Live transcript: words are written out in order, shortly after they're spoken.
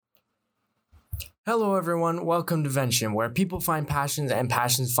Hello, everyone. Welcome to Vention, where people find passions and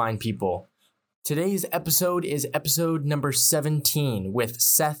passions find people. Today's episode is episode number 17 with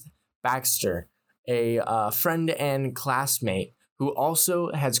Seth Baxter, a friend and classmate who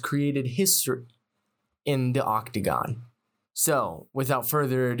also has created history in the Octagon. So, without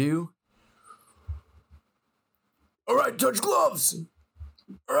further ado, all right, touch gloves.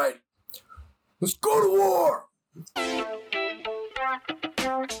 All right, let's go to war.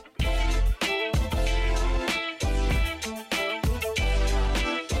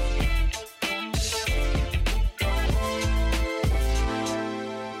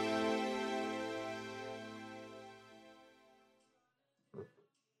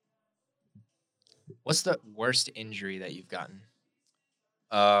 What's the worst injury that you've gotten?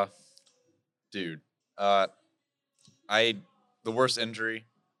 Dude, the worst injury,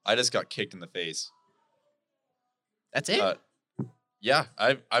 I just got kicked in the face. That's it? Yeah,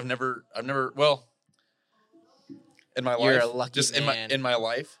 I've never well, in my You're life, a lucky just man. in my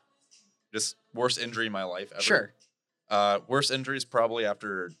life, just worst injury in my life ever. Sure. Worst injuries probably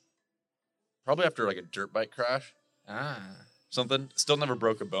after like a dirt bike crash. Something. Still never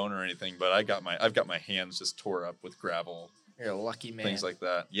broke a bone or anything, but I've got my hands just tore up with gravel. You're a lucky man. Things like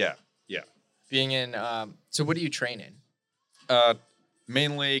that. Yeah. Being in so what do you train in?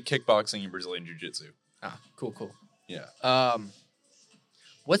 Mainly kickboxing and Brazilian jiu-jitsu. Cool. Yeah.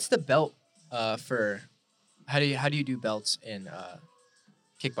 What's the belt for how do you do belts in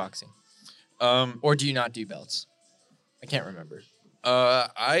kickboxing? Or do you not do belts? I can't remember.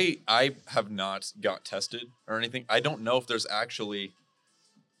 I have not got tested or anything. I don't know if there's actually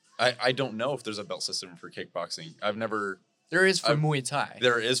I don't know if there's a belt system for kickboxing. There is for Muay Thai.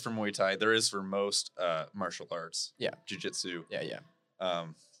 There is for Muay Thai. There is for most martial arts. Yeah. Jiu-jitsu. Yeah.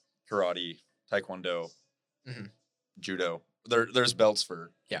 Karate, taekwondo, Mhm. judo. There's belts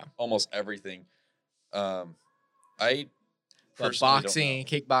for almost everything. But boxing and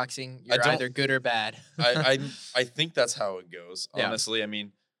kickboxing, you're either good or bad. I think that's how it goes. Yeah. Honestly, I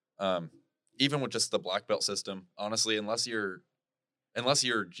mean, even with just the black belt system, honestly, unless you're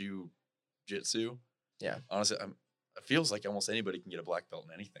jiu-jitsu, honestly, it feels like almost anybody can get a black belt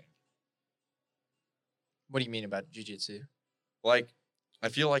in anything. What do you mean about jiu-jitsu? Like, I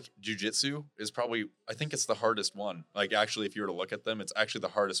feel like jiu-jitsu is probably, I think it's the hardest one. Like, actually, if you were to look at them, it's actually the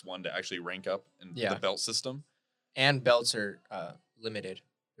hardest one to actually rank up in the belt system. And belts are limited.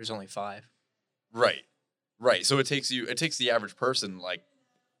 There's only 5. Right. So it takes the average person like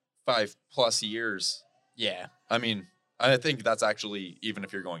 5+ years. Yeah. I mean, I think that's actually even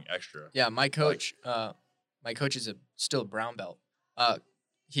if you're going extra. Yeah, my coach is still a brown belt.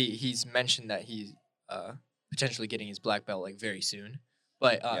 He's mentioned that he's potentially getting his black belt like very soon.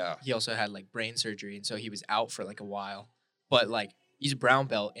 But he also had like brain surgery, and so he was out for like a while. But like he's a brown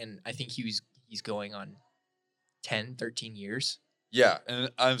belt, and I think he's going on 10, 13 years. Yeah,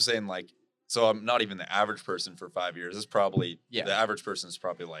 and I'm saying like, so I'm not even the average person for 5 years. It's probably the average person is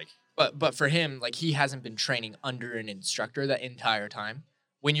probably like. But for him, like he hasn't been training under an instructor that entire time.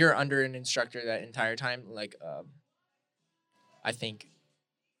 When you're under an instructor that entire time, like I think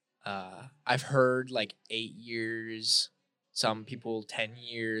I've heard like 8 years. Some people 10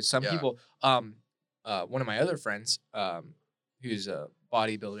 years. Some people. One of my other friends, who's a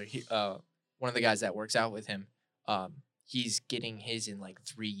bodybuilder, one of the guys that works out with him. He's getting his in like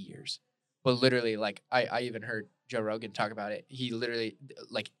 3 years, but literally like I even heard Joe Rogan talk about it. He literally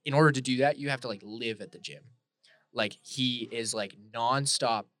like in order to do that, you have to like live at the gym. Like he is like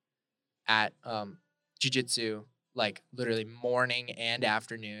nonstop at jiu-jitsu, like literally morning and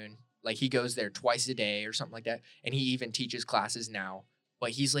afternoon. Like he goes there twice a day or something like that. And he even teaches classes now,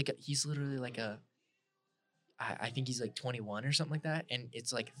 but he's literally like I think he's like 21 or something like that. And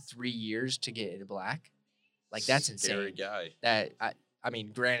it's like 3 years to get into black. Like that's insane. Scary guy. That I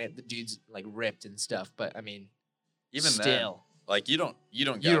mean, granted, the dude's like ripped and stuff, but I mean, even still, then, like you don't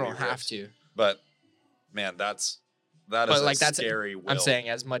have to. But man, that is like that's scary. I'm saying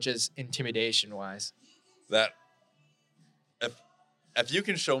as much as intimidation wise. That if you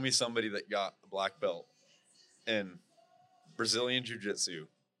can show me somebody that got a black belt in Brazilian jiu-jitsu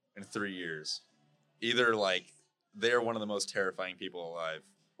in 3 years, either like they're one of the most terrifying people alive,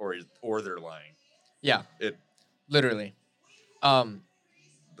 or they're lying. Yeah. Literally.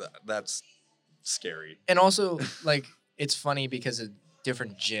 That's scary. And also, like, it's funny because of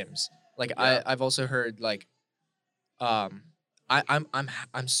different gyms. Like, I've also heard like, I'm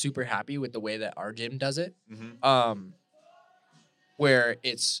super happy with the way that our gym does it. Mm-hmm. Where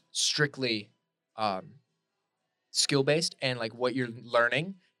it's strictly skill based and like what you're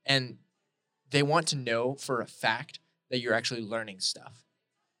learning, and they want to know for a fact that you're actually learning stuff.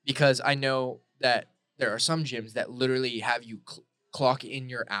 Because I know that there are some gyms that literally have you clock in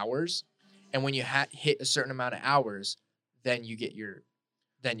your hours, and when you hit a certain amount of hours, then you get your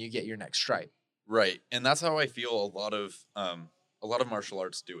next stripe. Right. And that's how I feel a lot of martial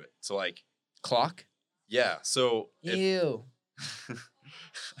arts do it. So like, Clock? yeah. So Ew.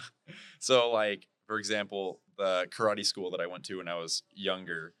 so like, for example, the karate school that I went to when I was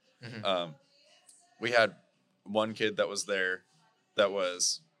younger, Mhm. we had one kid that was there that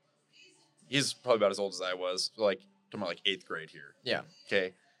was, he's probably about as old as I was, like talking about like 8th grade here. Yeah.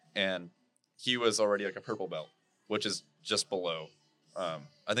 Okay. And he was already like a purple belt, which is just below.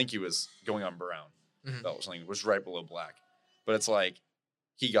 I think he was going on brown Mhm. belt or something, which was right below black. But it's like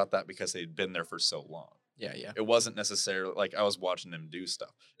he got that because they'd been there for so long. Yeah, yeah. It wasn't necessarily like I was watching him do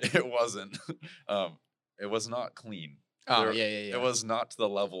stuff. It wasn't. It was not clean. Oh, There- yeah, yeah, yeah. It was not to the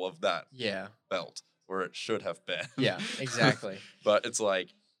level of that Yeah. belt where it should have been. Yeah, exactly. But it's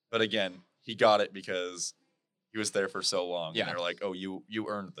like, but again, he got it because he was there for so long. Yeah. And they're like, oh, you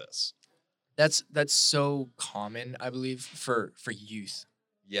earned this. That's so common, I believe, for youth.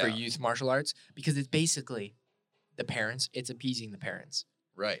 Yeah. For youth martial arts, because it's basically the parents, it's appeasing the parents.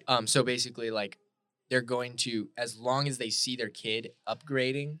 Right. So basically, like, they're going to, as long as they see their kid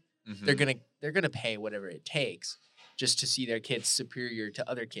upgrading, Mhm. they're gonna pay whatever it takes just to see their kids superior to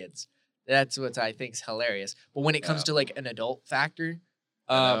other kids. That's what I think's hilarious. But when it comes Yeah. to like an adult factor,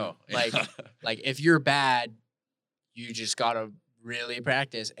 I know. like like if you're bad, you just gotta really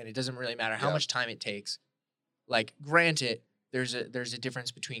practice, and it doesn't really matter how Yeah. much time it takes. Like, granted, there's a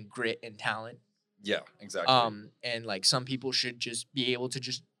difference between grit and talent. Yeah, exactly. And like some people should just be able to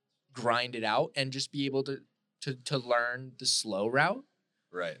just grind it out and just be able to learn the slow route.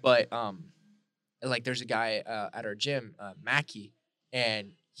 Right. But like there's a guy at our gym, Mackie,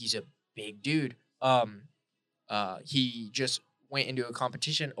 and he's a big dude. He just went into a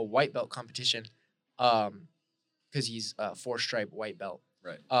competition, a white belt competition, because he's a 4-stripe white belt.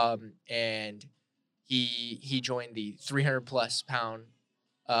 Right. And he joined the 300 plus pound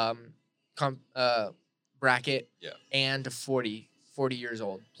bracket. Yeah. And 40 years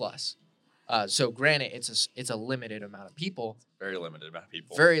old plus. So granted, it's a limited amount of people. Very limited amount of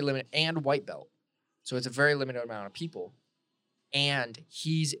people. Very limited, and white belt. So it's a very limited amount of people. And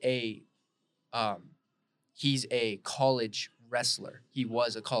he's a college wrestler. He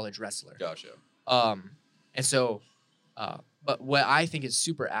was a college wrestler. Gotcha. And so, but what I think is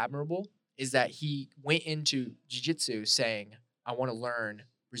super admirable is that he went into jiu-jitsu saying, I want to learn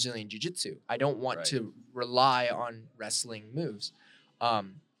Brazilian jiu-jitsu. I don't want Right. to rely on wrestling moves.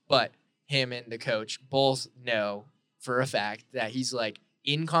 But him and the coach both know for a fact that he's like,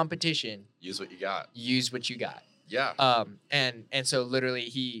 in competition, Use what you got. use what you got. Yeah. And so literally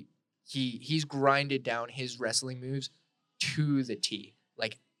he's grinded down his wrestling moves to the T.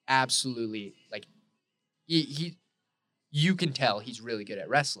 Like, absolutely, like you can tell he's really good at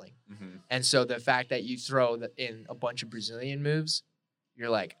wrestling. Mm-hmm. And so the fact that you throw in a bunch of Brazilian moves, you're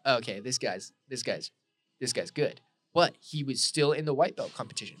like, okay, this guy's good. But he was still in the white belt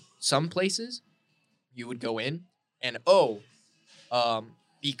competition. Some places you would go in and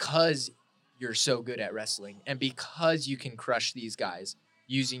because you're so good at wrestling and because you can crush these guys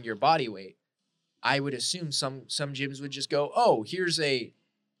using your body weight, I would assume some gyms would just go, oh, here's a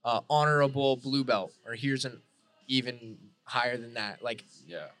honorable blue belt, or here's an even higher than that. Like,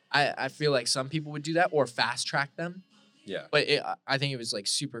 Yeah. I feel like some people would do that or fast track them. Yeah. But I think it was like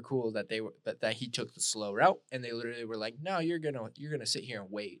super cool that that he took the slow route, and they literally were like, no, you're gonna sit here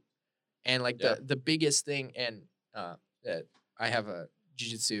and wait. And like Yeah. the biggest thing, and that I have a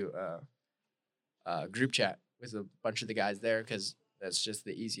jiu-jitsu group chat with a bunch of the guys there because that's just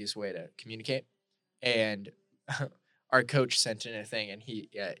the easiest way to communicate. And our coach sent in a thing, and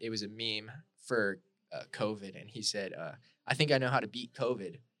it was a meme for COVID, and he said, I think I know how to beat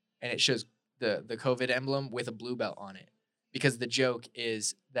COVID, and it shows the COVID emblem with a blue belt on it, because the joke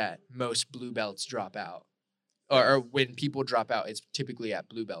is that most blue belts drop out, or when people drop out, it's typically at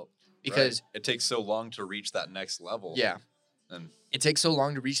blue belt, because Right. It takes so long to reach that next level. yeah, And it takes so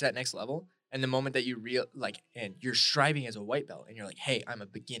long to reach that next level. And the moment that you and you're striving as a white belt, and you're like, hey, I'm a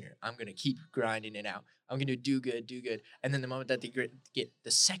beginner, I'm gonna keep grinding it out, I'm gonna do good, and then the moment that they get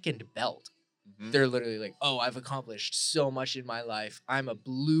the second belt, Mhm. they're literally like, oh, I've accomplished so much in my life, I'm a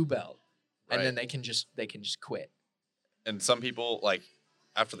blue belt, and then Right. they can just quit. And some people, like,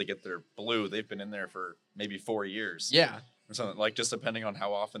 after they get their blue, they've been in there for maybe 4 years. Yeah, Or something, like, just depending on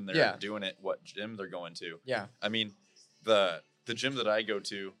how often they're Yeah. doing it, what gym they're going to. yeah, I mean, the gym that I go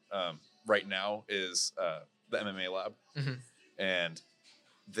to right now is the MMA lab. Mhm. And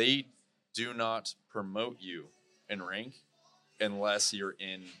they do not promote you in rank unless you're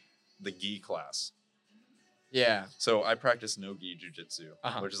in the gi class. Yeah. So I practice no gi jujitsu,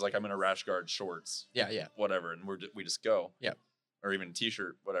 Uh-huh. which is like I'm in a rash guard, shorts, Yeah. Yeah. whatever, and we just go. Yep. Or even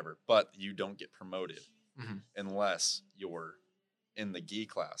t-shirt, whatever. But you don't get promoted Mm-hmm. unless you're in the gi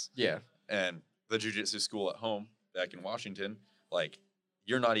class. Yeah. And the jujitsu school at home back in Washington, like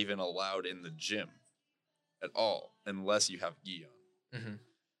you're not even allowed in the gym at all unless you have gi on.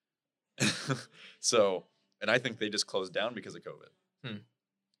 Mm-hmm. So, and I think they just closed down because of COVID.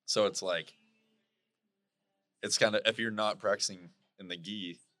 So it's like, it's kind of, if you're not practicing in the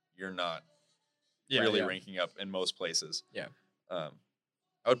gi, you're not really ranking up in most places. Yeah. I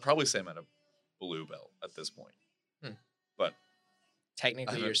would probably say I'm at a blue belt at this point. But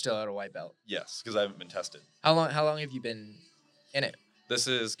technically you're still at a white belt. Yes, because I haven't been tested. How long have you been in it? This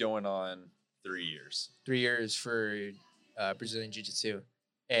is going on 3 years. 3 years for Brazilian Jiu-Jitsu.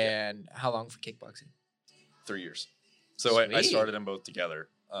 And how long for kickboxing? 3 years. So I started them both together.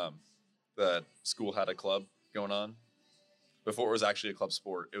 The school had a club going on. Before it was actually a club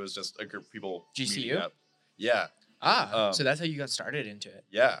sport, it was just a group of people meeting GCU? up. Yeah. So that's how you got started into it.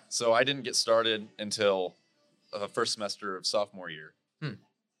 Yeah. So I didn't get started until first semester of sophomore year.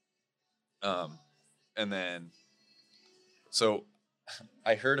 And then, so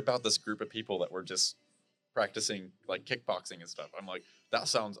I heard about this group of people that were just practicing like kickboxing and stuff. I'm like, that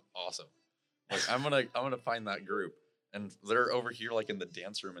sounds awesome. Like I'm gonna find that group, and they're over here like in the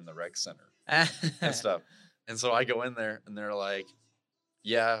dance room in the rec center and stuff. And so I go in there, and they're like,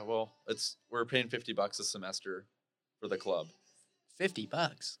 yeah, well, we're paying $50 a semester for the club.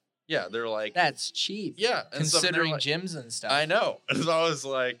 $50. Yeah, they're like, that's cheap. Yeah, and considering like, gyms and stuff. I know. And so I was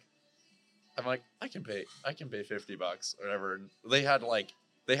like, I'm like, I can pay $50 or whatever. And they had like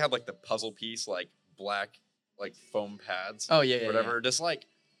the puzzle piece, like black, like foam pads. Oh yeah, whatever. Yeah. Just like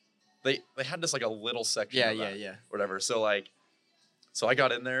they had just like a little section. Yeah. Whatever. So like, so I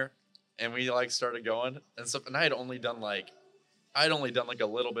got in there, and we like started going and stuff. And I had only done like a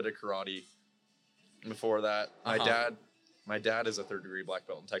little bit of karate before that. My dad is a 3rd-degree black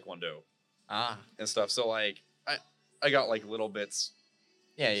belt in Taekwondo. And stuff. So like I got like little bits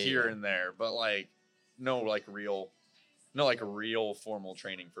here and there, but like no real formal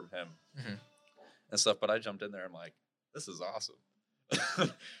training from him and stuff. But I jumped in there. I'm like, this is awesome.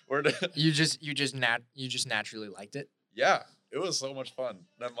 You just naturally liked it. Yeah, it was so much fun.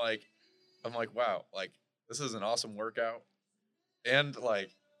 And I'm like, wow, like this is an awesome workout, and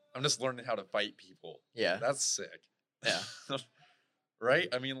like I'm just learning how to fight people. Yeah, that's sick. Yeah. Right?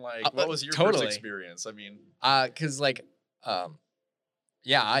 I mean, like, what was your first experience? I mean, cause like, I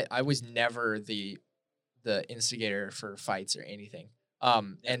was never the instigator for fights or anything.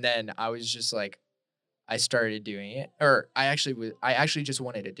 And then I was just like, I started doing it, or I actually just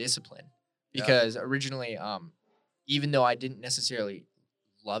wanted a discipline because originally, even though I didn't necessarily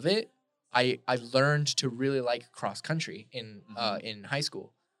love it, I learned to really like cross country in high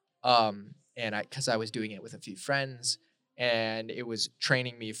school. Cause I was doing it with a few friends, and it was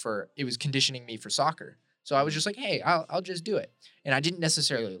conditioning me for soccer. So I was just like, hey, I'll just do it. And I didn't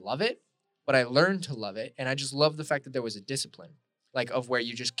necessarily love it, but I learned to love it. And I just loved the fact that there was a discipline, like of where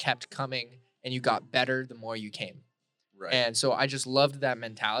you just kept coming and you got better the more you came. Right. And so I just loved that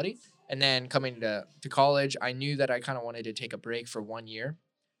mentality. And then coming to college, I knew that I kind of wanted to take a break for 1 year.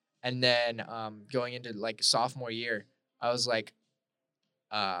 And then going into like sophomore year, I was like,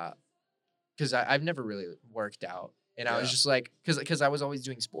 because I've never really worked out. And I was just like, because I was always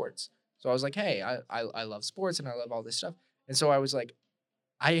doing sports. So I was like, hey, I love sports and I love all this stuff. And so I was like,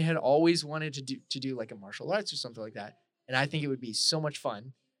 I had always wanted to do like a martial arts or something like that. And I think it would be so much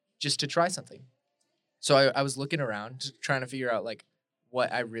fun just to try something. So I was looking around trying to figure out like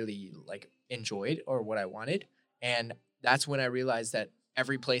what I really like enjoyed or what I wanted. And that's when I realized that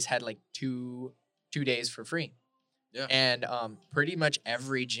every place had like two days for free. Yeah. And pretty much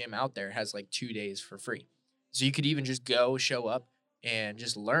every gym out there has like 2 days for free. So you could even just go show up and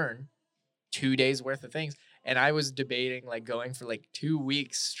just learn 2 days worth of things. And I was debating like going for like 2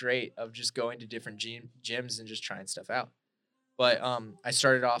 weeks straight of just going to different gyms and just trying stuff out. But I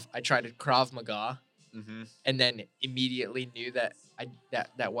tried Krav Maga, and then immediately knew that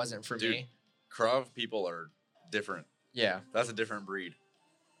that wasn't for me. Krav people are different. Yeah. That's a different breed.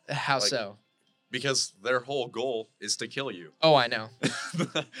 How so? Because their whole goal is to kill you. Oh, I know.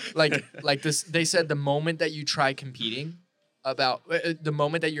 like this, they said the moment that you try competing, the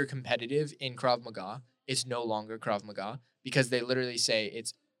moment that you're competitive in Krav Maga, it's no longer Krav Maga, because they literally say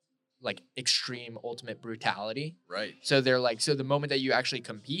it's like extreme ultimate brutality. Right. So they're like, so the moment that you actually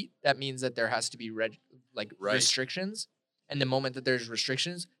compete, that means that there has to be restrictions. And the moment that there's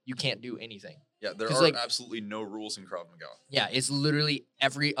restrictions, you can't do anything. Yeah, there 'Cause, are like- absolutely no rules in Krav Maga. Yeah, it's literally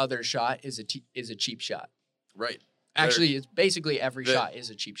every other shot is a cheap shot. Right. Actually, it's basically every the- shot is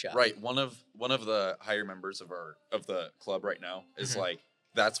a cheap shot. Right. One of the higher members of the club right now is Mhm. like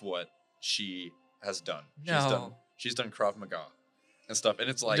that's what she has done. No. She's done Krav Maga and stuff, and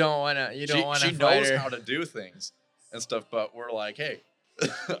it's like You don't wanna she fight knows her. how to do things and stuff, but we're like, hey,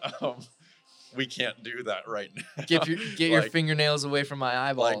 we can't do that right now. Get your Like- fingernails away from my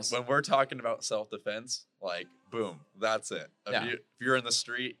eyeballs. Like when we're talking about self-defense, like boom, that's it. Yeah. If you're in the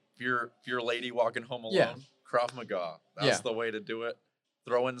street, if you're a lady walking home alone, Yeah. Krav Maga, that's Yeah. the way to do it.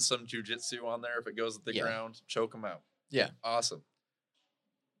 Throw in some jujitsu on there if it goes to the Yeah. ground, choke them out. Yeah. Awesome.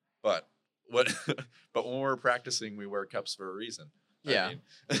 But what? But when we're practicing, we wear cups for a reason. Yeah. I mean,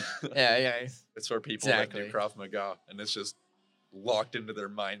 yeah. it's for people that Exactly. do Krav Maga, and it's just locked into their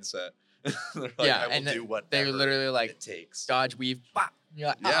mindset. They're like, Yeah, I will and do whatever They're literally like it takes. dodge, weave, bop. You're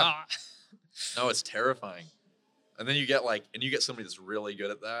like, Yeah. "Ah." No, it's terrifying. And then you get somebody that's really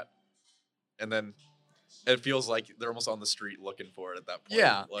good at that, and then it feels like they're almost on the street looking for it at that point.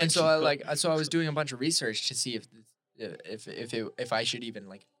 Yeah, Like, and so I was doing a bunch of research to see if I should even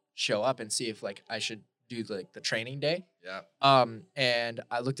like show up and see if like I should do like the training day. yeah, And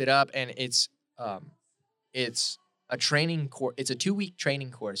I looked it up, and it's a training course. It's a 2-week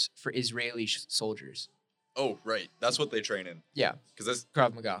training course for Israeli soldiers. oh right, that's what they train in. Yeah, Because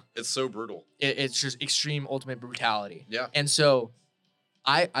Krav Maga. it's so brutal. It's just extreme ultimate brutality. Yeah, And so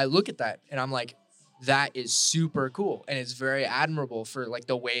I look at that and I'm like, that is super cool, and it's very admirable for like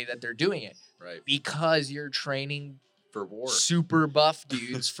the way that they're doing it, right. because you're training For war. super buff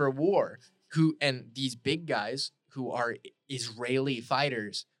dudes for war, and these big guys who are Israeli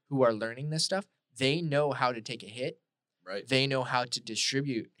fighters who are learning this stuff, they know how to take a hit, Right. they know how to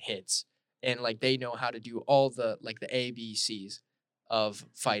distribute hits, and like they know how to do all the like the ABCs of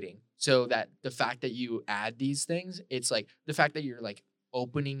fighting. So that the fact that you add these things, it's like the fact that you're like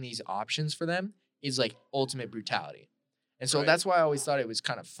opening these options for them is like ultimate brutality. And so Right. that's why I always thought it was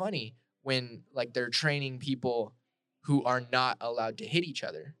kind of funny when like they're training people who are not allowed to hit each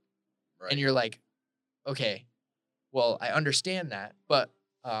other. Right. And you're like, okay, well, I understand that, but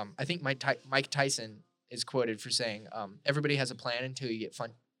I think Mike Tyson is quoted for saying, everybody has a plan until you get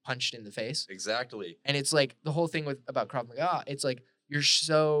punched in the face. Exactly. And it's like the whole thing about Krav Maga, it's like you're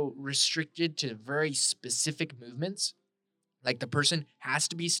so restricted to very specific movements. Like the person has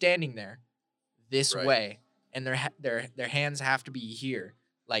to be standing there this Right. way, and their hands have to be here,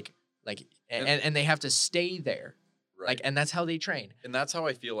 and they have to stay there, Right. like, and that's how they train. And that's how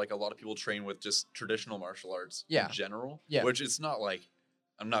I feel like a lot of people train with just traditional martial arts Yeah. in general. Yeah. Which it's not like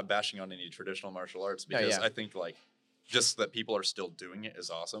I'm not bashing on any traditional martial arts No, because yeah. I think like just that people are still doing it is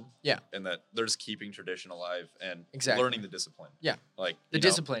awesome. Yeah. And that they're just keeping tradition alive and Exactly. learning the discipline. Yeah. Like The you know,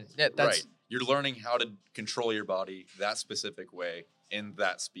 discipline, that's right. You're learning how to control your body that specific way in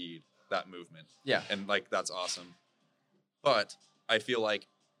that speed, that movement. Yeah. And like that's awesome. But I feel like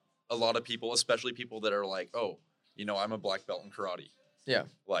a lot of people, especially people that are like, oh, you know, I'm a black belt in karate. Yeah.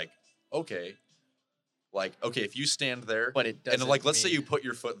 Like, okay. Like, okay, if you stand there But it doesn't and like let's say mean- you put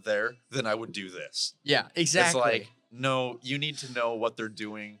your foot there, then I would do this. Yeah, exactly. It's like, no, you need to know what they're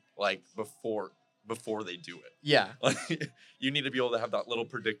doing like before they do it. yeah, Like you need to be able to have that little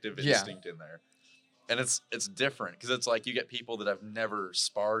predictive Yeah. instinct in there. And it's different because it's like you get people that have never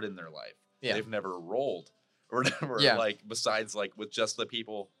sparred in their life. Yeah. They've never rolled or never Yeah. like besides like with just the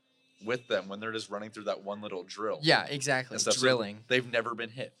people with them when they're just running through that one little drill. yeah, exactly. And stuff. So Drilling. they've never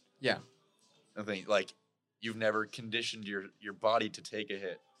been hit. Yeah. I think like you've never conditioned your body to take a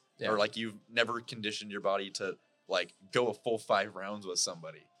hit. Yeah. Or like you've never conditioned your body to like go a full 5 rounds with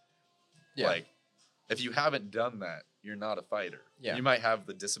somebody. Yeah. Like if you haven't done that, you're not a fighter. Yeah. You might have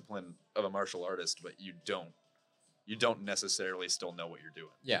the discipline of a martial artist, but you don't necessarily still know what you're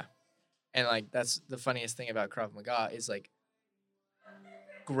doing. Yeah. And like that's the funniest thing about Krav Maga is like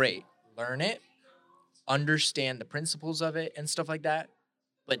great, learn it, understand the principles of it and stuff like that,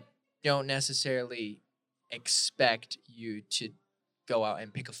 but don't necessarily expect you to go out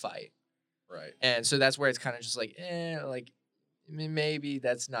and pick a fight. Right. And so that's where it's kind of just like, maybe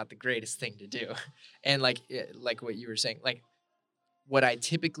that's not the greatest thing to do. And like what you were saying, like what I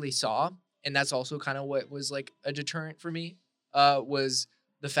typically saw, and that's also kind of what was like a deterrent for me, was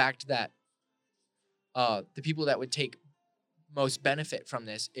the fact that the people that would take most benefit from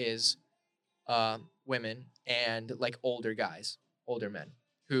this is women and like older guys, older men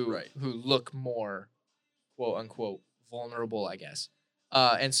who Right. who look more quote unquote vulnerable, I guess.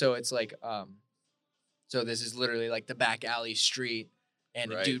 And so it's like, so this is literally like the back alley street,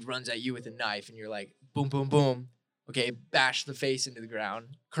 and a Right. dude runs at you with a knife, and you're like, boom, boom, boom. okay, bash the face into the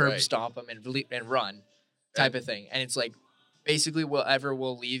ground, curb Right. stomp them, and run, type of thing. And it's like basically whatever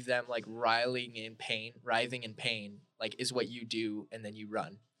will leave them like writhing in pain, like is what you do, and then you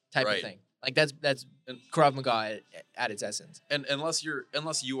run, type of Right. thing. Like that's Krav Maga at its essence. And unless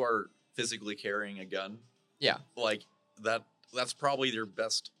you are physically carrying a gun, Yeah. like that's probably your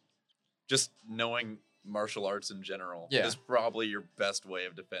best. Just knowing martial arts in general Yeah. is probably your best way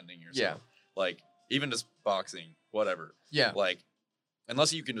of defending yourself. Like even just boxing, whatever. Yeah. Like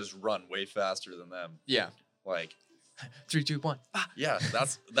unless you can just run way faster than them. Yeah. Like 3, 2, 1. yeah,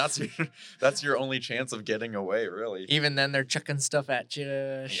 that's your only chance of getting away, really. Even then, they're chucking stuff at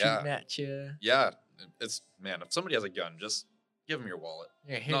you, shooting at you. Yeah, it's man. If somebody has a gun, just give them your wallet.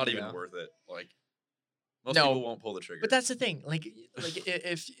 Yeah, here Not you even go. worth it. Like most No, people won't pull the trigger. But that's the thing. Like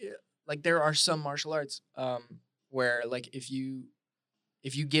if like there are some martial arts where like if you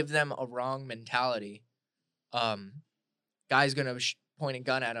give them a wrong mentality, guy's gonna point a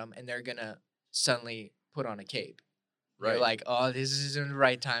gun at them and they're gonna suddenly put on a cape. right. You're like, oh, this isn't the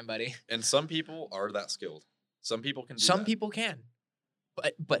right time, buddy. And some people are that skilled. Some people can do Some that. people can,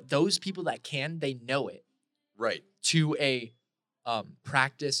 but those people that can, they know it Right. to a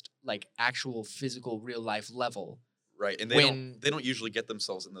practiced like actual physical real life level. Right. And When- they don't usually get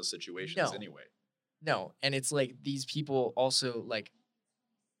themselves in those situations No. anyway. No, and it's like these people also like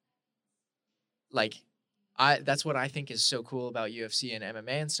that's what I think is so cool about UFC and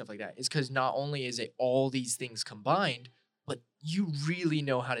MMA and stuff like that is because not only is it all these things combined, but you really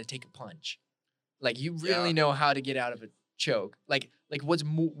know how to take a punch, like you really Yeah. know how to get out of a choke. Like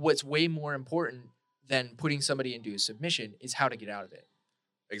what's way more important than putting somebody into a submission is how to get out of it.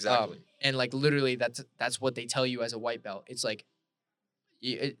 Exactly. And like literally, that's what they tell you as a white belt. It's like,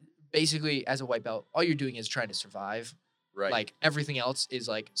 basically as a white belt, all you're doing is trying to survive. right. Like everything else is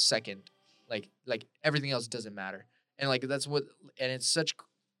like second. Like everything else doesn't matter. And like that's what, and it's such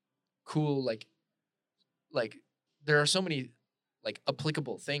cool. Like there are so many like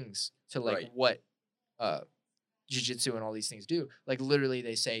applicable things to like Right. what jiu-jitsu and all these things do. Like literally,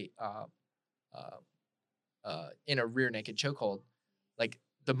 they say in a rear naked chokehold, like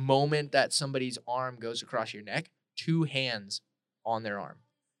the moment that somebody's arm goes across your neck, 2 hands on their arm.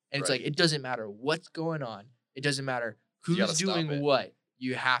 And it's like, Right. it doesn't matter what's going on. It doesn't matter You gotta who's stop doing it. what.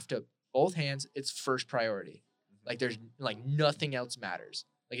 You have to, both hands, it's first priority. Mm-hmm. Like there's like nothing else matters.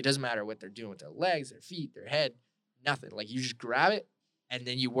 Like it doesn't matter what they're doing with their legs, their feet, their head, nothing. Like you just grab it and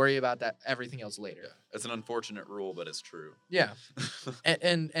then you worry about that everything else later. Yeah. It's an unfortunate rule, but it's true. Yeah.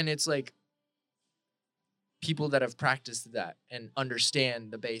 And it's like people that have practiced that and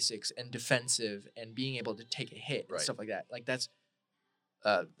understand the basics and defensive and being able to take a hit and Right. stuff like that. Like that's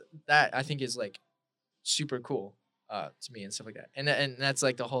that I think is like super cool to me and stuff like that. And that's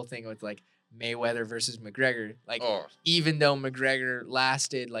like the whole thing with like Mayweather versus McGregor. Like Oh, even though McGregor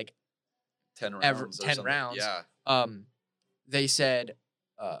lasted like 10 rounds. Ever- or 10 something. rounds. Yeah. they said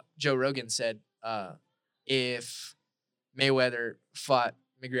Joe Rogan said if Mayweather fought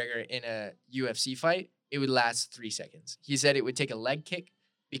McGregor in a UFC fight, it would last 3 seconds. He said it would take a leg kick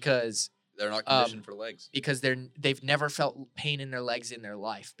because They're not conditioned for legs. they've never felt pain in their legs in their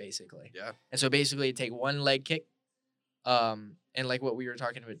life, basically. Yeah. And so basically it'd take one leg kick. And like what we were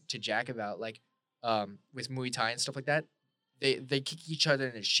talking to Jack about, like with Muay Thai and stuff like that, they kick each other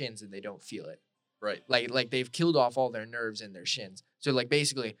in the shins and they don't feel it. Right. Like they've killed off all their nerves in their shins. So like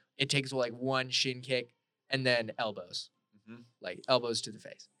basically it takes like one shin kick and then elbows. Mhm. Like elbows to the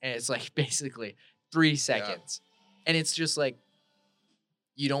face. And it's like basically 3 seconds. And it's just like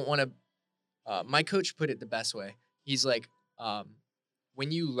you don't want to my coach put it the best way. He's like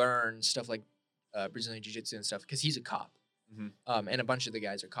when you learn stuff like Brazilian Jiu-Jitsu and stuff, because he's a cop. Mhm. And a bunch of the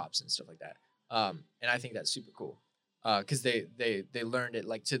guys are cops and stuff like that. And I think that's super cool. Because they learned it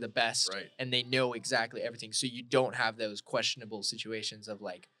like to the best, Right. and they know exactly everything. So you don't have those questionable situations of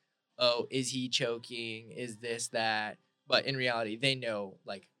like, oh, is he choking? Is this that? But in reality, they know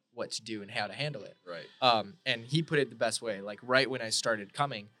like what to do and how to handle it. Right. And he put it the best way. Like right when I started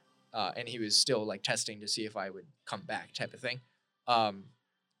coming, and he was still like testing to see if I would come back, type of thing.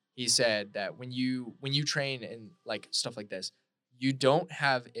 He said that when you train and like stuff like this, you don't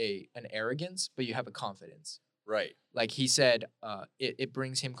have an arrogance, but you have a confidence. Right. Like he said, it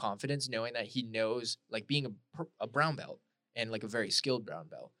brings him confidence knowing that he knows, like being a brown belt and like a very skilled brown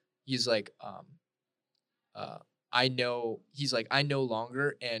belt. He's like, I know. He's like, I no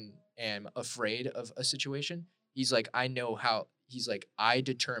longer am afraid of a situation. He's like, I know how. He's like, I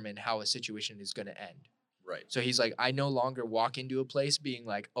determine how a situation is going to end. Right. So he's like, I no longer walk into a place being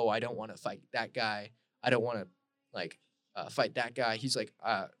like, oh, I don't want to fight that guy. I don't want to like fight that guy. He's like,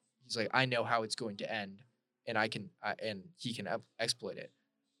 I know how it's going to end. and and he can exploit it.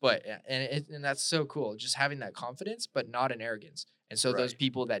 But and that's so cool, just having that confidence, but not an arrogance. And so those Right.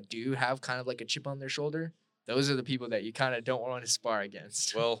 people that do have kind of like a chip on their shoulder, those are the people that you kind of don't want to spar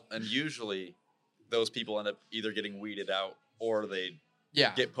against. Well, and usually those people end up either getting weeded out or they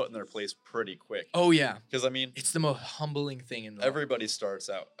yeah. get put in their place pretty quick. Oh yeah, Because I mean, it's the most humbling thing in the world. everybody starts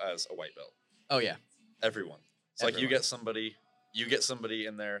out as a white belt. Oh yeah, Everyone. It's like you Everyone. get somebody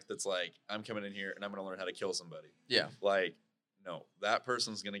in there that's like, I'm coming in here and I'm gonna learn how to kill somebody. yeah, Like, no, that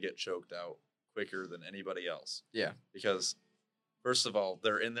person's gonna get choked out quicker than anybody else. yeah, Because first of all,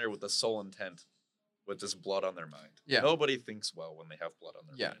 they're in there with the sole intent with this blood on their mind. Yeah. Nobody thinks well when they have blood on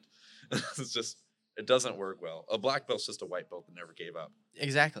their Yeah. mind. It's just, it doesn't work well. A black belt's just a white belt that never gave up.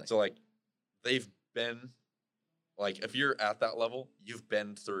 exactly. So like they've been like, if you're at that level, you've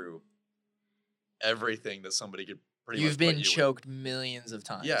been through everything that somebody could pretty You've much been put you in. choked millions of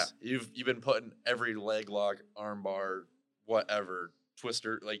times. Yeah, you've been put in every leg lock, arm bar, whatever,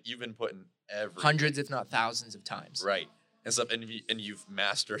 twister, like you've been put in every hundreds, if not thousands, of times. right and stuff, and you've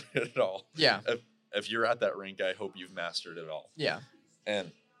mastered it all. Yeah, If you're at that rank, I hope you've mastered it all. yeah,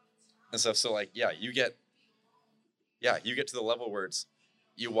 And stuff. So like, you get to the level where it's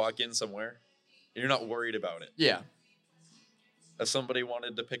you walk in somewhere and you're not worried about it. yeah, If somebody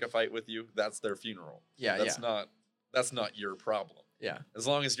wanted to pick a fight with you, that's their funeral. yeah, That's not your problem. yeah. As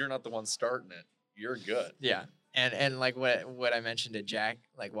long as you're not the one starting it, you're good. Yeah. And like what I mentioned to Jack,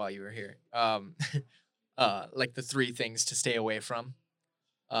 like while you were here, like the 3 things to stay away from.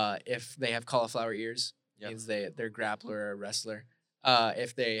 If they have cauliflower ears, Yep. means they're grappler or wrestler.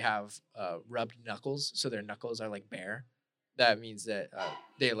 If they have rubbed knuckles, so their knuckles are like bare, that means that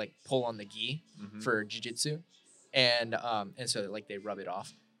they like pull on the gi Mhm. for jiu-jitsu, and so like they rub it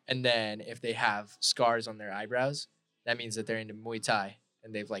off. And then if they have scars on their eyebrows, that means that they're into Muay Thai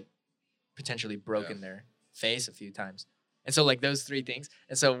and they've like potentially broken their face a few times. And so like those 3 things.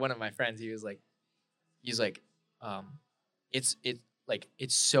 And so one of my friends, he's like,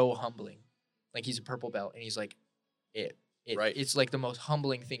 it's so humbling. Like he's a purple belt and he's like, Right. it's like the most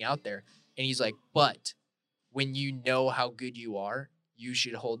humbling thing out there. And he's like, but when you know how good you are, you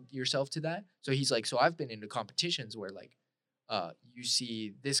should hold yourself to that. So he's like, so I've been into competitions where like, you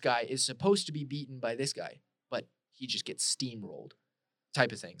see this guy is supposed to be beaten by this guy, but he just gets steamrolled,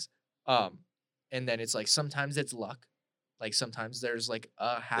 type of things. And then it's like sometimes it's luck, like sometimes there's like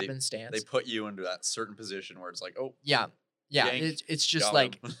a happenstance. They put you into that certain position where it's like, oh, yeah, yank, it's just got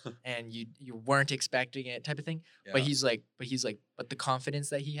like, 'em. and you weren't expecting it, type of thing. But Yeah. he's like, but the confidence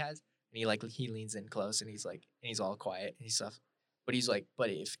that he has, and he leans in close, and he's like, and he's all quiet and stuff. But he's like, but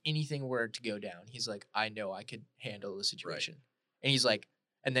if anything were to go down, he's like, I know I could handle the situation. And he's like,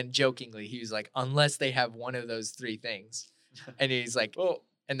 and then jokingly, he was like, unless they have one of those 3 things. And he's like, well,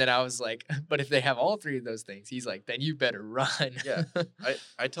 and then I was like, but if they have all 3 of those things, he's like, then you better run. Yeah.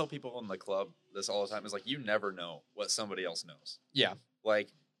 I tell people in the club this all the time. It's like, you never know what somebody else knows. Yeah. Like,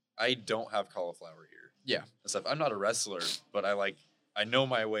 I don't have cauliflower here. Yeah. And stuff. I'm not a wrestler, but I know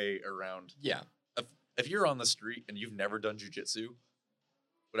my way around. Yeah. If you're on the street and you've never done jujitsu,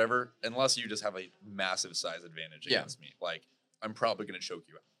 whatever, unless you just have a massive size advantage Yeah. against me, like, I'm probably gonna choke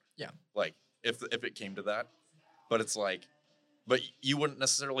you out. Yeah. Like, if it came to that. But it's like, but you wouldn't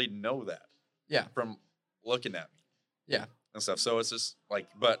necessarily know that. Yeah. From looking at me. Yeah. And stuff. So it's just like,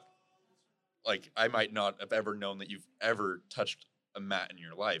 but like I might not have ever known that you've ever touched a mat in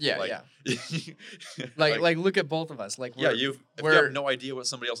your life. Yeah, like, yeah. Like look at both of us. Like yeah, we're, if you we're- have no idea what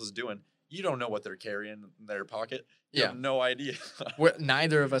somebody else is doing, you don't know what they're carrying in their pocket. You Yeah. have no idea.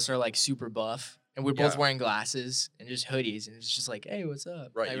 neither of us are like super buff, and we're both Yeah. wearing glasses and just hoodies, and it's just like, hey, what's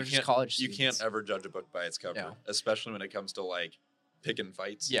up? Right. Like, You we're just can't, college you students. can't ever judge a book by its cover, No. especially when it comes to like picking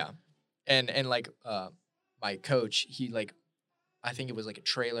fights. Yeah, and like my coach, he like, I think it was like a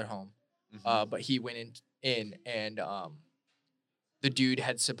trailer home, Mhm. but he went in and the dude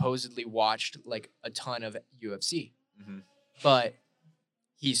had supposedly watched like a ton of UFC, Mhm. but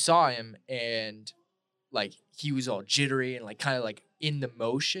he saw him and like he was all jittery and like kind of like in the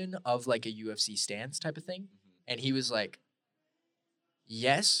motion of like a UFC stance type of thing, Mhm. and he was like,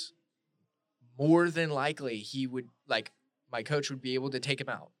 yes, more than likely he would like my coach would be able to take him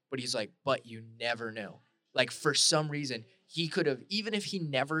out, but he's like, but you never know. Like for some reason, he could have, even if he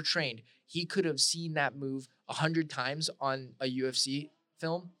never trained, he could have seen that move 100 times on a UFC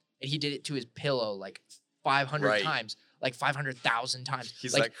film, and he did it to his pillow like 500 Right. times, like 500,000 times.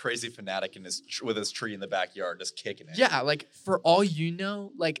 He's like, that crazy fanatic in with his tree in the backyard, just kicking it. yeah, like for all you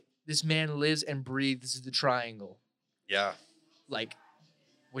know, like this man lives and breathes the triangle, Yeah. like,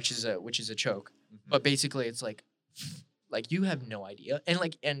 which is a choke. Mhm. But basically, it's like like you have no idea.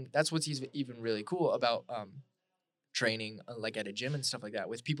 And that's what's even really cool about training like at a gym and stuff like that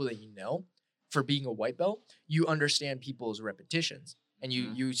with people that you know. For being a white belt, you understand people's repetitions and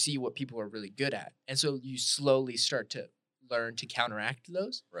you see what people are really good at. And so you slowly start to learn to counteract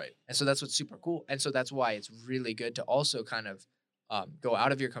those. Right. And so that's what's super cool. And so that's why it's really good to also kind of go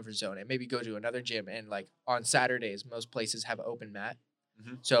out of your comfort zone and maybe go to another gym. And like on Saturdays, most places have open mat.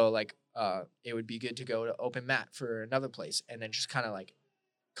 Mhm. So like it would be good to go to open mat for another place and then just kind of like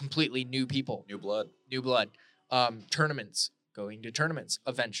completely new people, New blood. new blood. Tournaments, going to tournaments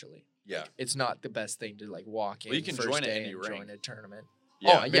eventually. Yeah. It's not the best thing to like walk in. Well, you can first join day at any and ring. join a tournament.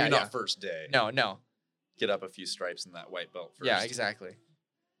 Yeah. Oh, Maybe yeah, not yeah. first day. No. Get up a few stripes in that white belt first. Yeah, exactly.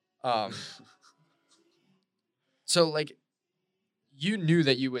 So like, you knew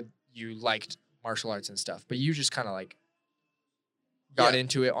that you liked martial arts and stuff, but you just kind of like got Yeah.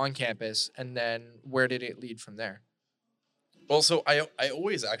 into it on campus, and then where did it lead from there? Well, so I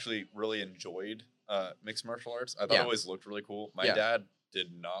always actually really enjoyed mixed martial arts. I thought Yeah. it always looked really cool. My Yeah. dad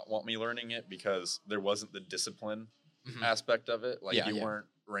did not want me learning it because there wasn't the discipline Mhm. aspect of it. Like Yeah, you yeah. weren't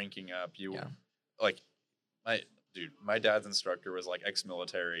ranking up. You Yeah. like my dad's instructor was like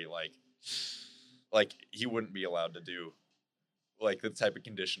ex-military. Like he wouldn't be allowed to do like the type of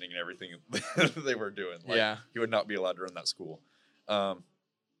conditioning and everything they were doing. Like, Yeah. he would not be allowed to run that school.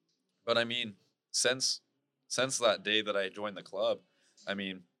 But I mean, since that day that I joined the club, I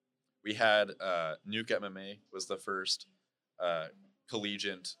mean, we had Nuke MMA was the first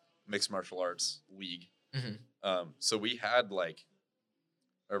collegiate mixed martial arts league. Mhm. So we had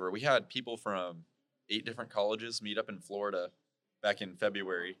we had people from 8 different colleges meet up in Florida back in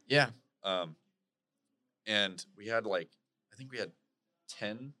February. Yeah. And we had I think we had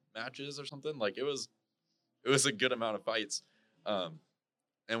 10 matches or something. Like it was a good amount of fights. And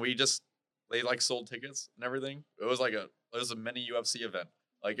they sold tickets and everything. It was a mini UFC event.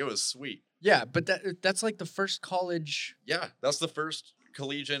 Like it was sweet. Yeah, but that's like the first college. Yeah, that's the first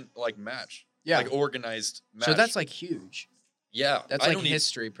collegiate match. Yeah. Like organized match. So that's like huge. yeah. That's I like don't even-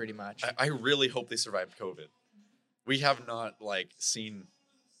 history, pretty much. I really hope they survived COVID. We have not seen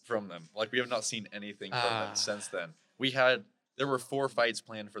from them. Like we have not seen anything from them since then. There were 4 fights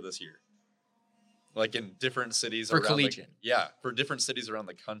planned for this year. Like in different cities For around collegiate. for different cities around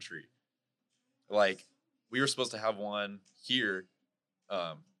the country. Like we were supposed to have one here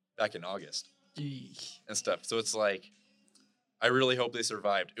back in August Eesh. and stuff. So it's I really hope they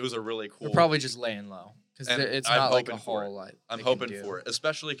survived. It was a really cool. They're probably just laying low because And it's I'm not like a hoping for it. whole lot. I'm they can hoping do. for it,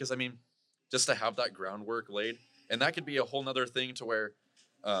 especially because I mean, just to have that groundwork laid, and that could be a whole nother thing to where,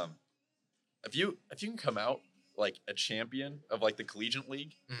 if you can come out like a champion of the collegiate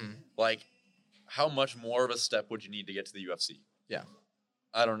league, Mhm. how much more of a step would you need to get to the UFC? Yeah.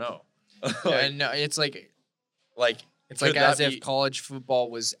 I don't know. And no, it's like It's It's like as if college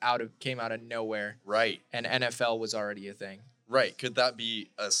football came out of nowhere right, and NFL was already a thing. right. Could that be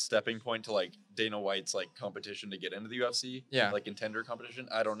a stepping point to Dana White's competition to get into the UFC? Yeah. Contender competition.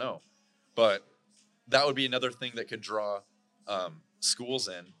 I don't know, but that would be another thing that could draw schools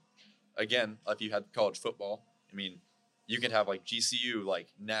in. Again, if you had college football, I mean, you could have GCU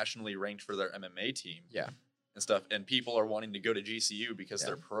nationally ranked for their MMA team. Yeah. And stuff, and people are wanting to go to GCU because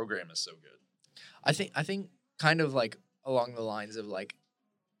their program is so good. I think kind of along the lines of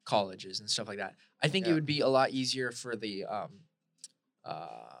colleges and stuff like that. I think it Yeah. would be a lot easier for the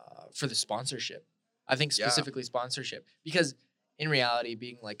sponsorship. I think Yeah. specifically sponsorship, because in reality,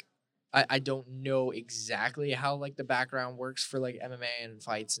 being I don't know exactly how the background works for MMA and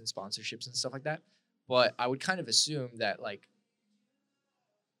fights and sponsorships and stuff like that, but I would kind of assume that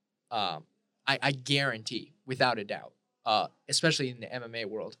I guarantee without a doubt, especially in the MMA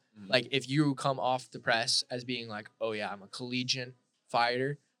world, Mhm. if you come off the press as being oh yeah, I'm a collegiate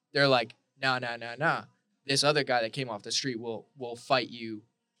fighter, they're nah. This other guy that came off the street will fight you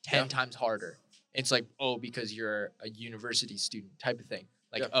 10 Yeah. times harder. It's because you're a university student type of thing.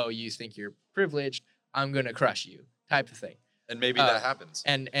 Yeah. Oh, you think you're privileged, I'm gonna crush you type of thing. And maybe that happens.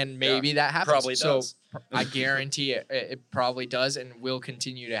 And maybe that happens. Probably so does. I guarantee it probably does and will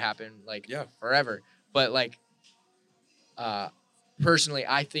continue to happen Yeah. forever. But personally,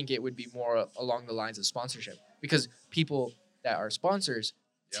 I think it would be more along the lines of sponsorship, because people that are sponsors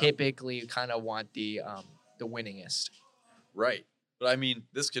Yeah. typically kind of want the winningest. Right. But I mean,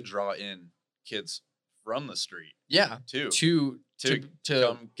 this could draw in kids from the street Yeah. too. To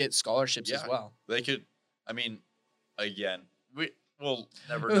come- get scholarships as Yeah. well. They could. I mean, again, we'll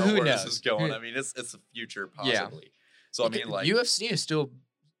never Who know where knows? this is going. I mean, it's the future possibly. So I mean, UFC is still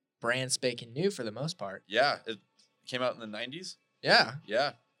brand spanking new for the most part. yeah, it came out in the 90s. Yeah.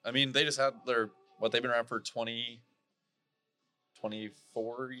 Yeah. I mean, they just had they've been around for 20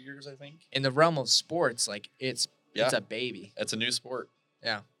 24 years, I think. In the realm of sports, like it's Yeah. a baby. It's a new sport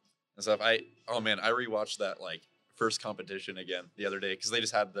Yeah. and stuff. I rewatched that like first competition again the other day because they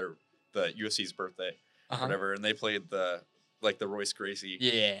just had the UFC's birthday, Uh-huh. whatever, and they played the Royce Gracie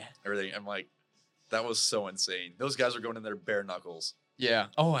Yeah. everything. I'm like, that was so insane. Those guys are going in there bare knuckles. Yeah.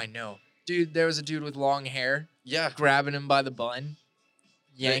 Oh, I know. Dude, there was a dude with long hair Yeah, grabbing him by the bun,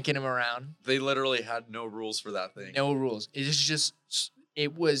 yanking him around. they literally had no rules for that thing. No rules.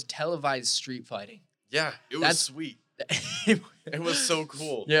 It was televised street fighting. Yeah, it was That's- sweet. It was so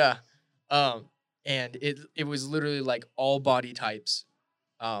cool. Yeah. And it was literally like all body types.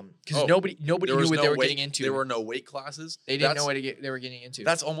 Because Oh, nobody There knew was what no they were weight, getting into. There were no weight classes. They didn't That's- know what they were getting into.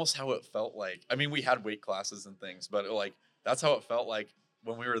 That's almost how it felt like. I mean, we had weight classes and things, but like that's how it felt like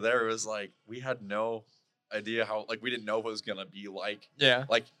when we were there. It was like we had no idea how, like, we didn't know what it was gonna be like. Yeah.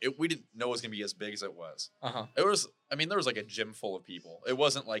 Like we didn't know it was gonna be as big as it was. Uh-huh. It was. I mean, there was like a gym full of people. It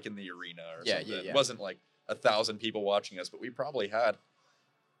wasn't like in the arena or Yeah, something. yeah, yeah. It wasn't like 1,000 people watching us, but we probably had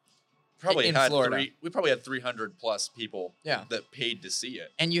In Florida. We probably had 300 plus people. Yeah. That paid to see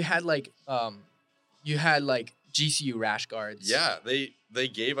it. And you had like GCU rash guards. Yeah, they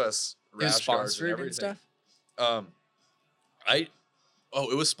gave us It was rash guards sponsored and everything. stuff.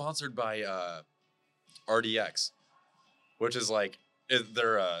 It was sponsored by RDX, which is like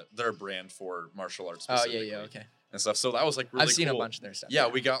they're a brand for martial arts. Oh yeah, Specifically yeah, okay. and stuff. So that was like really I've seen cool. a bunch of their stuff. Yeah,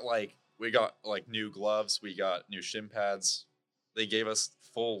 we got like new gloves, we got new shin pads. They gave us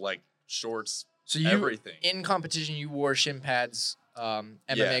full like shorts, So you everything. in competition you wore shin pads, MMA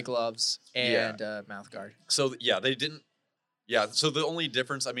Yeah. gloves, and mouth guard. So yeah, they didn't. Yeah, so the only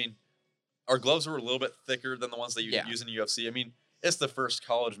difference, I mean, our gloves were a little bit thicker than the ones that you Yeah. use in UFC. I mean, it's the first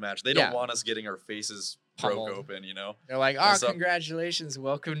college match. They don't Yeah. want us getting our faces Pummeled. broke open, you know? They're like, And "Oh, so- congratulations,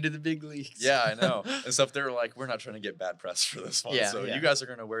 welcome to the big leagues." Yeah, I know. And stuff. They're like, we're not trying to get bad press for this one. Yeah, So yeah. you guys are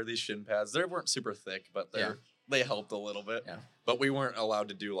gonna wear these shin pads. They weren't super thick, but Yeah. they helped a little bit. Yeah. But we weren't allowed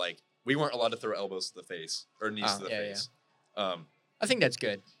to throw elbows to the face or knees to the yeah, face. I think that's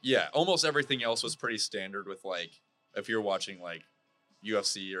good. Yeah, almost everything else was pretty standard with like if you're watching like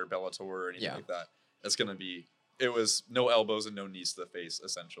UFC or Bellator or anything Yeah. like that, it was no elbows and no knees to the face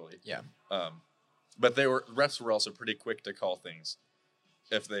essentially. Yeah. But refs were also pretty quick to call things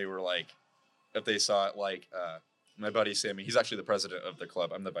if they saw it like my buddy Sammy, he's actually the president of the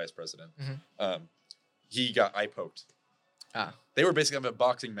club. I'm the vice president. Mhm. He got eye poked. Ah. They were basically having a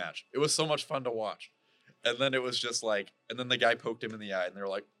boxing match. It was so much fun to watch. And then it was just like, and then the guy poked him in the eye, and they were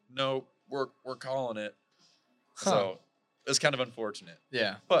like, "No, we're calling it." Huh. So it was kind of unfortunate.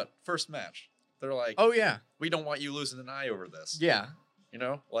 Yeah. But first match, they're like, Oh yeah. "We don't want you losing an eye over this." Yeah. You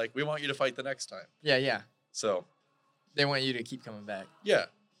know, like we want you to fight the next time. Yeah. Yeah. So They want you to keep coming back. yeah,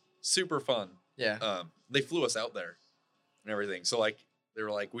 super fun. Yeah. They flew us out there and everything. So like they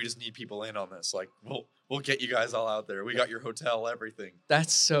were like, "We just need people in on this. Like we'll get you guys all out there. We got your hotel, everything."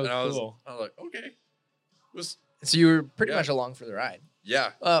 That's so And I was cool. like, "Okay." It was So you were pretty Yeah. much along for the ride.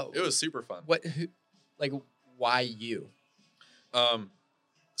 yeah, Oh, it was super fun. why you?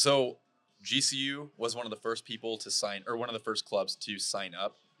 So GCU was one of the first people to sign, or one of the first clubs to sign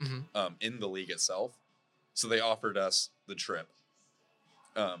up Mhm. in the league itself. So they offered us the trip.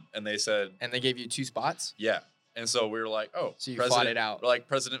 And they said, And they gave you 2 spots. yeah. And so we were like, oh, So you fought it out. We're like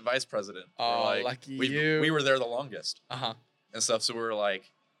president, vice president. Oh, we're like, lucky we, you. We were there the longest Uh huh. and stuff. So we're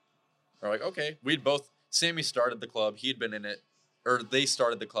like, okay. Sammy started the club. He'd been in it, or they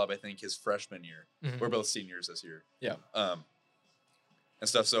started the club, I think, his freshman year. Mhm. We're both seniors this year. Yeah. And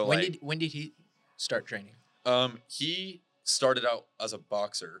stuff. So When did he start training? he started out as a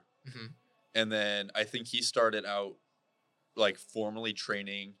boxer, Mhm. and then I think he started out like formally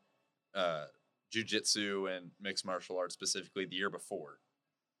training jiu-jitsu and mixed martial arts specifically the year before.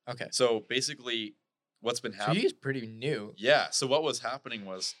 Okay. So basically what's been So happening, he's pretty new. yeah, so what was happening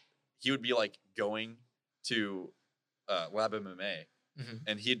was he would be like going to Lab MMA Mhm.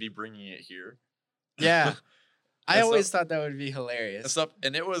 and he'd be bringing it here. Yeah. I And always stuff- thought that would be and hilarious. stuff,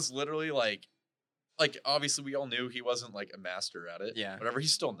 and it was literally like obviously we all knew he wasn't like a master at it. Yeah. Whatever,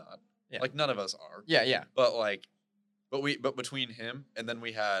 he's still not. Yeah. Like none of us are. Yeah. Yeah. But between him and then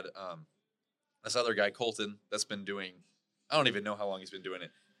we had this other guy, Colton, that's been doing, I don't even know how long he's been doing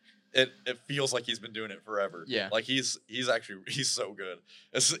it. It feels like he's been doing it forever. Yeah. Like he's so good.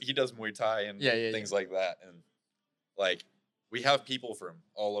 He does Muay Thai and Yeah, yeah, things like that. And like we have people from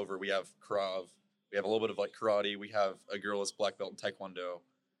all over. We have Krav. We have a little bit of like karate. We have a girl that's black belt in Taekwondo.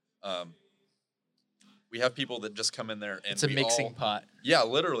 We have people that just come in there and It's a we mixing all- pot. Yeah,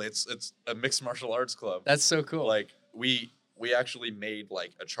 literally, it's a mixed martial arts club. That's so cool. Like we actually made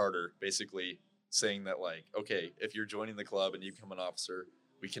like a charter basically saying that like, okay, if you're joining the club and you become an officer,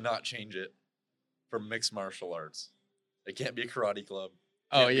 we cannot change it for mixed martial arts. It can't be a karate club.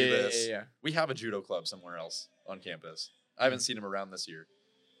 Oh, Can't be yeah. this. We have a judo club somewhere else on campus. I haven't seen them around this year,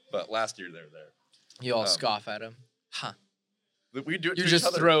 but last year they were there. You all scoff at him. Huh. We do it You to just each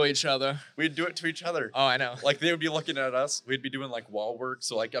other. throw each other. We'd do it to each other. Oh, I know. Like they would be looking at us. We'd be doing like wall work,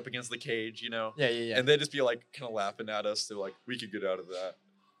 so like up against the cage, you know. Yeah. And they'd just be like kind of laughing at us. They're like, we could get out of that.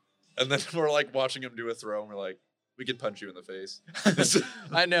 And then we're like watching them do a throw, and we're like, we could punch you in the face.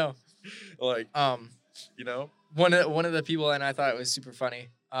 I know. Like, you know. One of the people, and I thought it was super funny.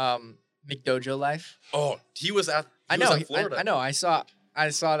 McDojo Life. Oh, he was at. I know. in Florida. I know. I saw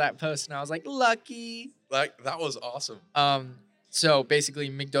that post, and I was like, lucky. Like that was awesome. So basically,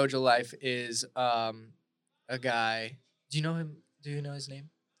 McDojo Life is a guy. Do you know him? Do you know his name?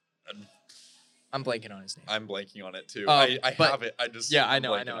 I'm blanking on his name. I'm blanking on it too. But- I have it. I just Yeah, I I'm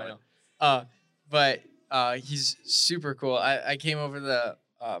know. blanking on it. But he's super cool. I came over the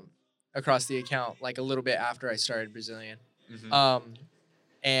across the account like a little bit after I started Brazilian. Mhm.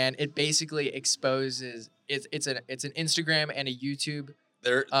 And it basically exposes it's an Instagram and a YouTube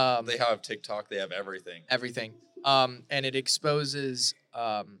They have TikTok. They have everything. everything. And it exposes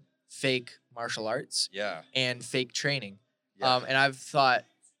fake martial arts Yeah. and fake training. Yeah. And I've thought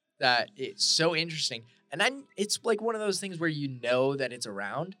that it's so interesting. And it's like one of those things where you know that it's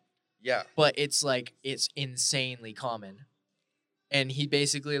around, yeah. but it's like it's insanely common. And he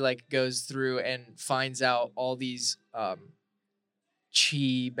basically like goes through and finds out all these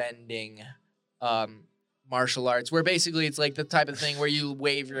chi bending martial arts where basically it's like the type of thing where you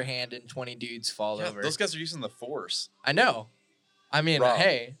wave your hand and 20 dudes fall Yeah, over. those guys are using the force. I know. I mean, Rob.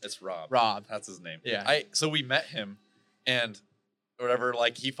 hey, It's Rob. Rob. That's his name. Yeah. So we met him and whatever,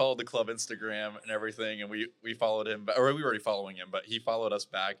 like he followed the club Instagram and everything, and we followed him, or we were already following him, but he followed us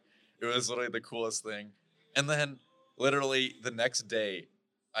back. It was literally the coolest thing. And then literally the next day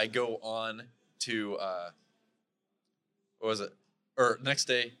I go on to what was it? Or next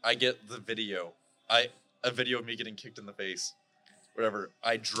day I get the video. A video of me getting kicked in the face. Whatever.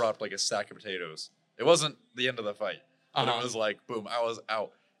 I dropped like a sack of potatoes. It wasn't the end of the fight. But it was like, boom, I was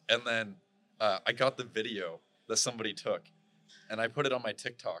out. And then I got the video that somebody took, and I put it on my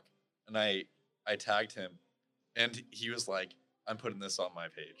TikTok, and I tagged him, and he was like, I'm putting this on my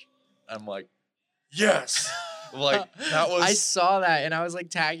page. I'm like, yes! Like, that was... I saw that and I was like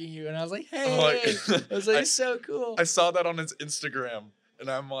tagging you and I was like, hey. I was like, so cool. I saw that on his Instagram, and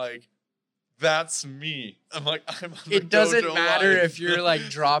I'm like, that's me. I'm like, I'm on It doesn't McDojo matter Live. if you're like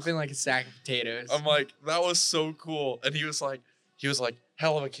dropping like a sack of potatoes. I'm like, that was so cool. And he was like,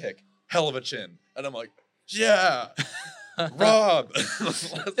 hell of a kick, hell of a chin. And I'm like, yeah, Rob. Let's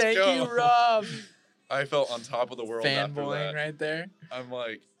Thank go. you, Rob. I felt on top of the world after Fanboying that. right there. I'm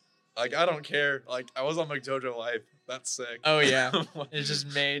like, I don't care. Like, I was on McDojo Live. That's sick. Oh yeah, it just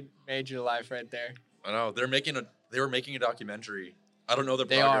made your life right there. I know they were making a documentary. I don't know the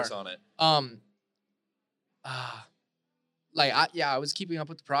They progress are. on it. I was keeping up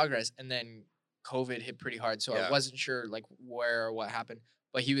with the progress, and then COVID hit pretty hard, so Yeah. I wasn't sure like where or what happened.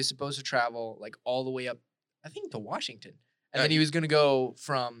 But he was supposed to travel like all the way up, I think, to Washington, and Yeah, then he was gonna go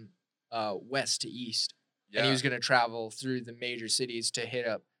from west to east, Yeah. and he was gonna travel through the major cities to hit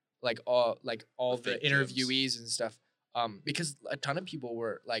up all The the fake gyms. interviewees and stuff. Because a ton of people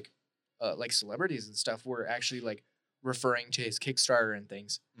were like celebrities and stuff were actually like referring to his Kickstarter and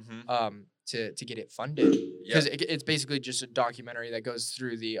things Mhm. to get it funded, Yeah. because it's basically just a documentary that goes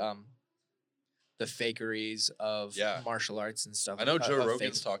through the fakeries of Yeah. martial arts and stuff. I know of Joe fake-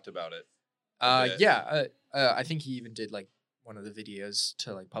 Rogan's talked about it. a bit. I think he even did like one of the videos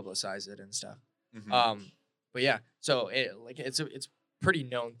to like publicize it and stuff. Mhm. But yeah, so it's a pretty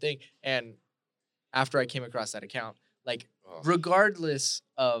known thing. And after I came across that account, like Oh. regardless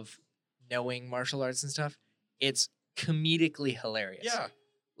of knowing martial arts and stuff, it's comedically hilarious. Yeah.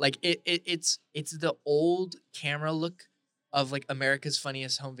 Like it's the old camera look of like America's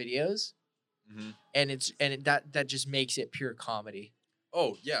Funniest Home Videos, Mhm. and that just makes it pure comedy.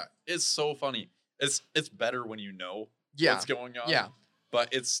 Oh yeah, it's so funny. It's better when you know Yeah. what's going on. Yeah.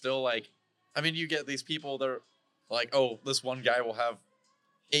 But it's still like, I mean, you get these people that are like, oh, this one guy will have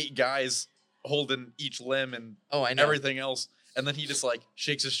 8 guys holding each limb and Oh, I know. everything else, and then he just like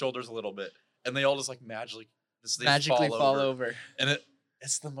shakes his shoulders a little bit, and they all just like magically Fall over. and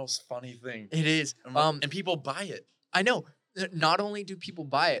it's the most funny thing. It is. And people buy it. I know. Not only do people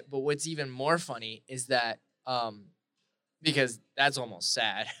buy it, but what's even more funny is that because that's almost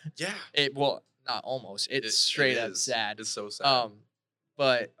sad. Yeah, Not almost. It's It straight up is. sad. It's so sad.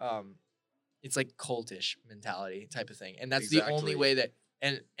 But it's like cultish mentality type of thing, and that's the only Exactly. way that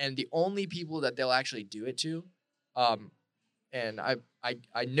and the only people that they'll actually do it to, and I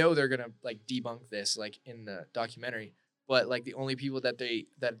know they're gonna like debunk this like in the documentary, but like the only people that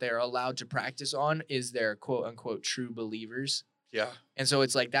they're allowed to practice on is their quote unquote true believers. Yeah. And so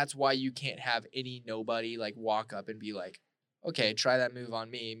it's like that's why you can't have any nobody like walk up and be like, okay, try that move on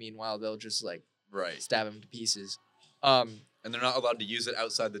me. Meanwhile, they'll just like Right. stab him to pieces. And they're not allowed to use it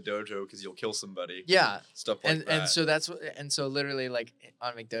outside the dojo because you'll kill somebody. Yeah. Stuff like that. And so that's what, and so literally like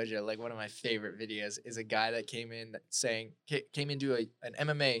on McDojo, like one of my favorite videos is a guy that came into an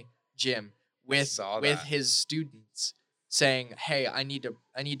MMA gym with his students saying, "Hey, I need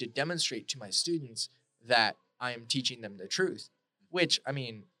to demonstrate to my students that I am teaching them the truth," which I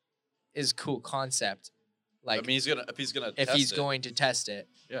mean is a cool concept. Like, I mean, if he's going to test it.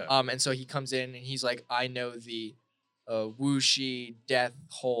 Yeah. And so he comes in and he's like, "I know the whooshi death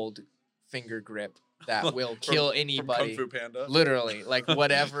hold finger grip that will kill anybody." From Kung Fu Panda. Literally, like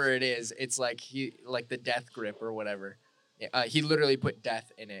whatever it is, it's like the death grip or whatever. He literally put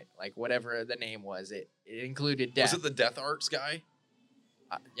death in it, like whatever the name was. It included death. Was it the Death Arts guy?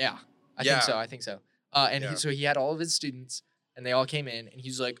 Yeah, I think so. So he had all of his students, and they all came in, and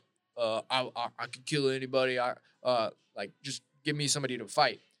he's like, I could kill anybody. Like just give me somebody to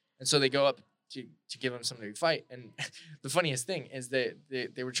fight. And so they go up to give him somebody to fight. And the funniest thing is that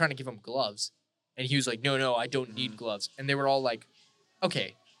they were trying to give him gloves, and he was like, no, I don't need gloves. And they were all like,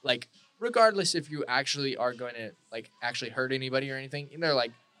 okay, like regardless if you actually are going to like actually hurt anybody or anything, and they're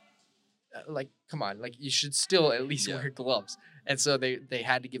like, come on, like you should still at least wear gloves. And so they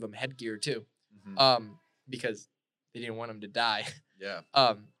had to give him headgear too, because they didn't want him to die. Yeah.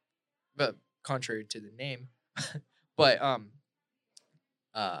 But contrary to the name, but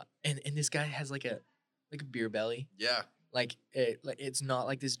and this guy has like a beer belly. Yeah. Like it's not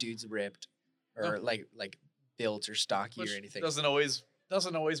like this dude's ripped or like built or stocky or anything. Doesn't always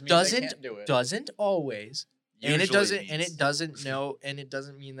mean they can't do it. Doesn't always. Usually And it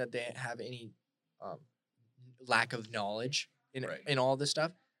doesn't mean that they have any lack of knowledge in all this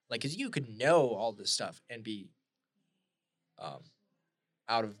stuff. Like, cause you could know all this stuff and be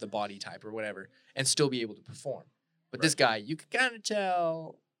out of the body type or whatever and still be able to perform. But this guy, you could kind of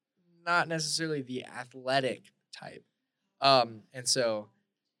tell not necessarily the athletic type. And so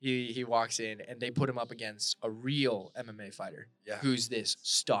he walks in and they put him up against a real MMA fighter who's this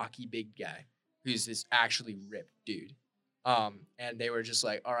stocky big guy, who's this actually ripped dude. And they were just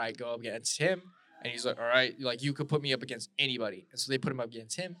like, all right, go up against him. And he's like, all right, like you could put me up against anybody. And so they put him up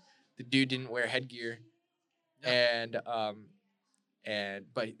against him. The dude didn't wear headgear. But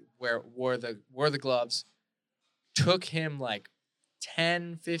wore the gloves. Took him like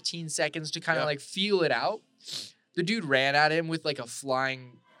 10, 15 seconds to kind of like feel it out. The dude ran at him with like a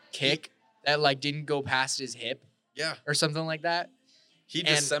flying kick that like didn't go past his hip. Yeah. Or something like that. He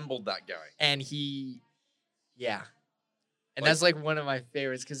dissembled that guy. And and that's like one of my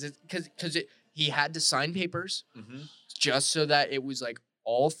favorites because he had to sign papers just so that it was like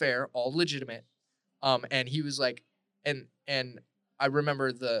all fair, all legitimate. And he was like, and I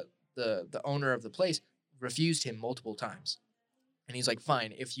remember the owner of the place refused him multiple times. And he's like,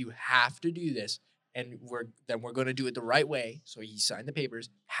 fine, if you have to do this, and we're going to do it the right way. So he signed the papers,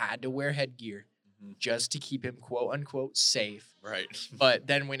 had to wear headgear just to keep him quote unquote safe. Right. But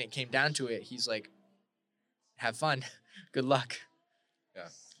then when it came down to it, he's like, have fun. Good luck. Yeah.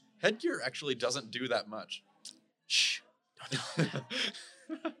 Headgear actually doesn't do that much. Shh.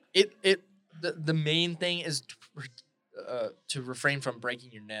 The main thing is to refrain from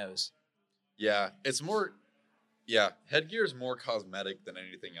breaking your nose. Yeah, it's more. Yeah, headgear is more cosmetic than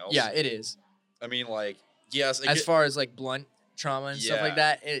anything else. Yeah, it is. I mean, like, yes. As far as like blunt trauma and stuff like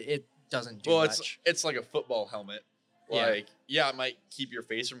that, it doesn't do much. It's like a football helmet. Like, it might keep your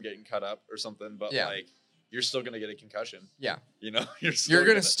face from getting cut up or something, but like, you're still gonna get a concussion. Yeah, you know, you're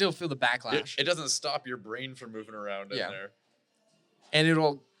gonna still feel the backlash. It doesn't stop your brain from moving around in there, and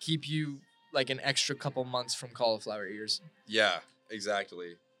it'll keep you like an extra couple months from cauliflower ears. Yeah,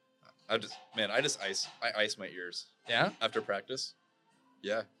 exactly. I ice my ears. Yeah. After practice.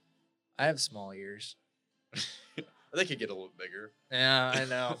 Yeah. I have small ears. They could get a little bigger. Yeah, I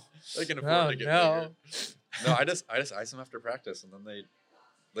know. They can afford to get bigger. No, I just ice them after practice, and then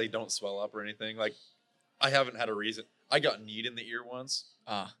they don't swell up or anything. Like, I haven't had a reason. I got kneed in the ear once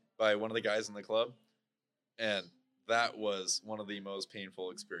by one of the guys in the club, and that was one of the most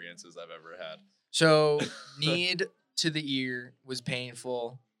painful experiences I've ever had. So, kneed to the ear was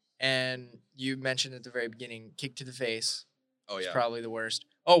painful, and you mentioned at the very beginning, kick to the face. Oh, yeah. Was probably the worst.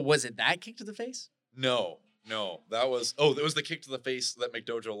 Oh, was it that kick to the face? No. That was the kick to the face that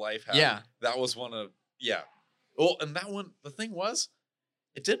McDojo Life had. Yeah. That was one of, yeah. Well, and that one, the thing was,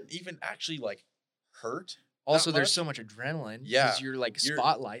 it didn't even actually like hurt. Also, that there's much. so much adrenaline. Yeah. Because you're like You're-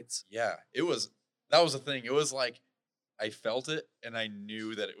 spotlights. Yeah, that was the thing. It was like I felt it and I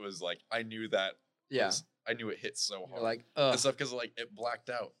knew that it was like I knew that Yeah. I knew it hit so You're hard. like, and ugh. stuff because like it blacked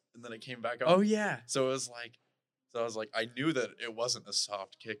out and then it came back on. Oh, yeah. So it was like I was like I knew that it wasn't a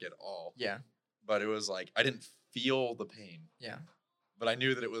soft kick at all. Yeah. But it was like I didn't feel the pain. Yeah. But I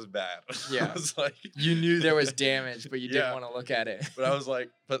knew that it was bad. Yeah. I was like You knew there was damage, but you didn't Yeah. want to look at it. But I was like,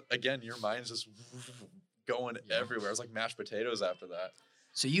 but again, your mind's just going Yeah. everywhere. It was like mashed potatoes after that.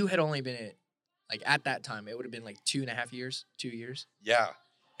 So you had only been at that time, it would have been like 2.5 years, 2 years. Yeah.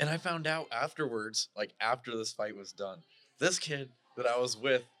 And I found out afterwards, like after this fight was done, this kid that I was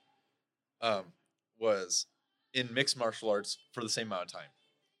with was in mixed martial arts for the same amount of time.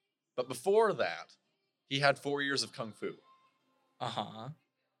 But before that, he had 4 years of kung fu, Uh-huh.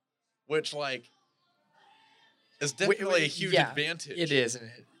 which like is definitely a huge yeah, advantage. It is, isn't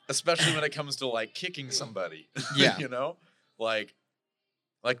it? Especially when it comes to like kicking somebody. Yeah. You know? Like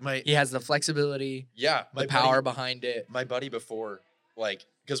my He has the flexibility, yeah, the my power buddy, behind it. my buddy before, like,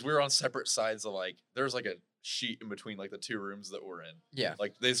 because we were on separate sides of like there's like a sheet in between like the two rooms that we're in. Yeah.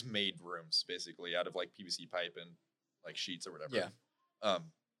 Like they just made rooms basically out of like PVC pipe and like sheets or whatever. Yeah.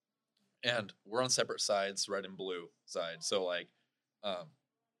 And we're on separate sides, red and blue side. So like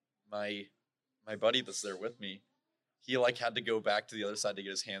my buddy that's there with me, he like had to go back to the other side to get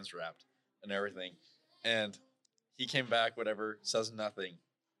his hands wrapped and everything. And he came back, whatever, says nothing.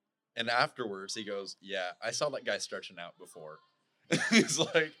 And afterwards he goes, yeah, I saw that guy stretching out before. He's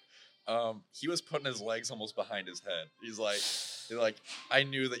like, he was putting his legs almost behind his head. He's like, I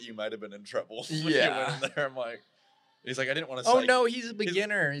knew that you might have been in trouble. When you Yeah. went in there. I'm like, he's like, I didn't want to. Oh no, he's a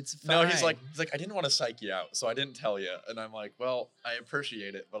beginner. It's fine. No, he's like, I didn't want to psych you out, so I didn't tell you. And I'm like, well, I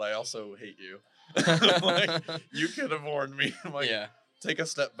appreciate it, but I also hate you. Like, you could have warned me. I'm like, yeah. take a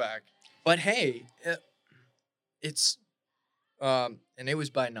step back. But hey, it's and it was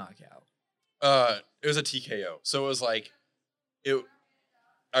by knockout. It was a TKO, so it was like,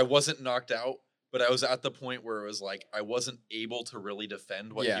 I wasn't knocked out, but I was at the point where it was like I wasn't able to really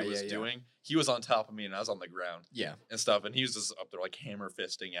defend what Yeah, he was yeah, yeah. doing. He was on top of me, and I was on the ground Yeah. and stuff, and he was just up there like hammer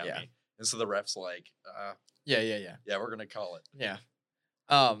fisting at Yeah. me. And so the ref's like, Yeah. yeah, we're gonna call it. Yeah.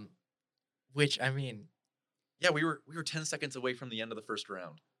 Which I mean, Yeah, we were 10 seconds away from the end of the first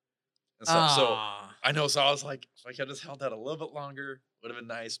round. And stuff. So I know, so I was like I could have just held that a little bit longer, would have been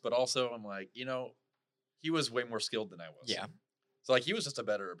nice. But also I'm like, he was way more skilled than I was. yeah. So like he was just a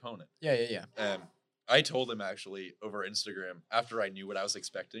better opponent. Yeah. I told him actually over Instagram after I knew what I was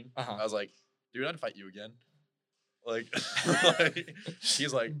expecting. Uh-huh. I was like, dude, I'd fight you again. Like,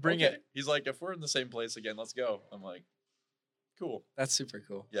 he's like, Bring okay. it. He's like, if we're in the same place again, let's go. I'm like, cool. That's super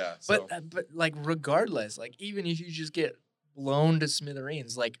cool. Yeah. So, But like regardless, like even if you just get blown to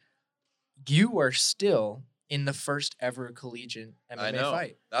smithereens, like you are still in the first ever collegiate MMA I know.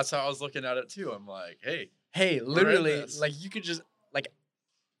 fight. That's how I was looking at it too. I'm like, hey, Hey, in literally, this. like you could just like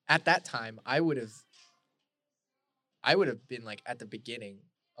at that time, I would have been like at the beginning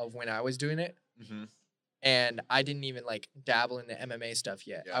of when I was doing it, mm-hmm. and I didn't even like dabble in the MMA stuff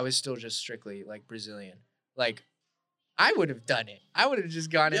yet. Yeah. I was still just strictly like Brazilian. Like I would have done it. I would have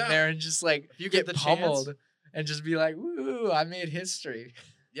just gone in Yeah. there and just like If you get get the pummeled chance. and just be like, "Woo! I made history."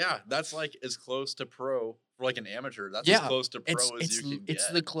 Yeah, that's like as close to pro for like an amateur. That's Yeah, as close to pro as It's you can it's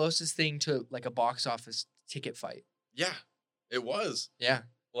get. the closest thing to like a box office ticket fight. Yeah, it was Yeah.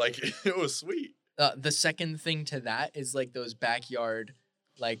 like it was sweet. The second thing to that is like those backyard,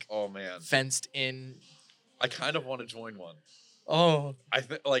 like Oh man, fenced in. I kind of want to join one. Oh, I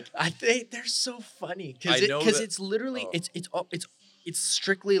think like I think they're so funny I because know that- it's literally oh. it's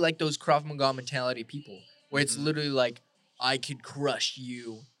strictly like those Krav Maga mentality people where it's Mhm. literally like I could crush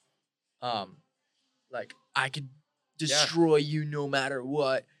you, like I could destroy you no matter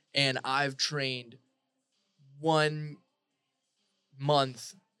what, and I've trained 1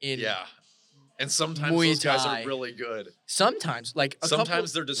 month in yeah, and sometimes Muay those guys Thai. are really good. sometimes like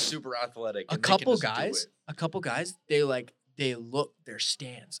Sometimes they're just super athletic. a and they can couple just do guys, it. they look their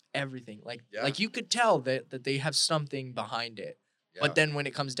stance, everything. Yeah. Like you could tell that they have something behind it. Yeah. But then when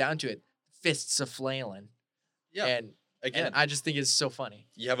it comes down to it, fists are flailing. yeah, And again, I just think it's so funny.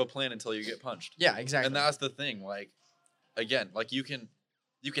 you have a plan until you get punched. Yeah, exactly. And that's the thing. Like, again, like you can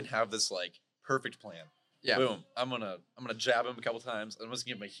have this like perfect plan. yeah. Boom. I'm gonna jab him a couple times. I'm just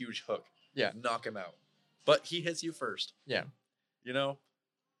gonna give him a huge hook. Yeah. Knock him out. But he hits you first. Yeah.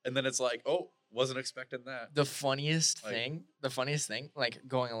 And then it's like, oh, wasn't expecting that. The funniest Like- thing, like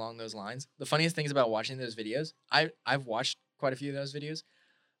going along those lines, the funniest things about watching those videos, I've watched quite a few of those videos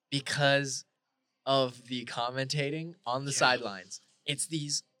because of the commentating on the Yeah. sidelines it's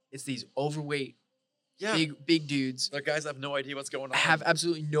these overweight, Yeah. big dudes The guys have no idea what's going on. have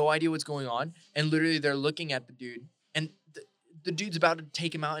absolutely no idea what's going on, and literally they're looking at the dude, and the dude's about to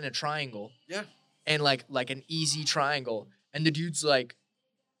take him out in a triangle, Yeah. and like an easy triangle, and the dude's like,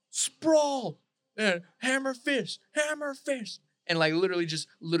 sprawl and hammer fist, and like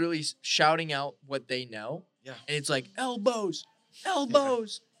literally shouting out what they know. Yeah. And it's like elbows,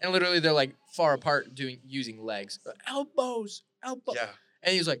 and literally they're like far apart using legs, elbows. Yeah.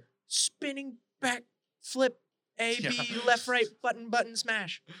 And he's like spinning back flip, A B left right button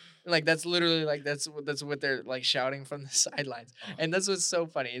smash. And like that's literally like that's what they're like shouting from the sidelines. And that's what's so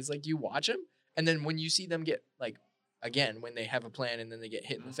funny. It's like you watch them, and then when you see them get like again when they have a plan and then they get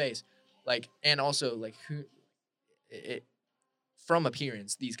hit in the face, like and also like from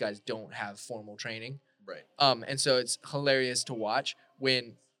appearance these guys don't have formal training. Right. And so it's hilarious to watch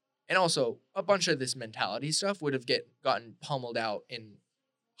when, and also a bunch of this mentality stuff would have gotten pummeled out in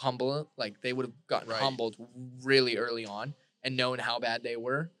humble, like they would have gotten humbled really early on and known how bad they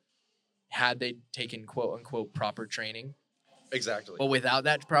were had they taken quote unquote proper training. Exactly. But without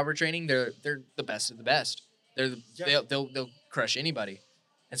that proper training, they're the best of the best. They'll crush anybody,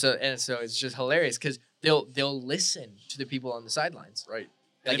 and so it's just hilarious because they'll listen to the people on the sidelines. Right.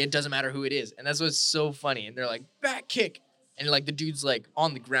 Like it doesn't matter who it is, and that's what's so funny. And they're like back kick, and like the dude's like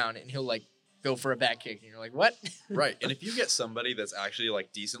on the ground, and he'll like go for a back kick, and you're like, what? Right. And if you get somebody that's actually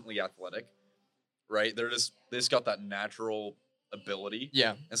like decently athletic, right? They just got that natural ability,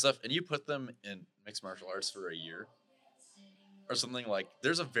 Yeah. and stuff, and you put them in mixed martial arts for a year or something, like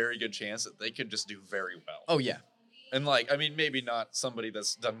there's a very good chance that they could just do very well. Oh yeah. And like, I mean, maybe not somebody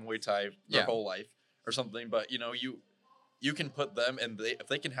that's done Muay Thai their Yeah. whole life or something, but you can put them, and if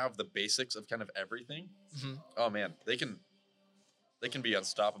they can have the basics of kind of everything, oh man, they can be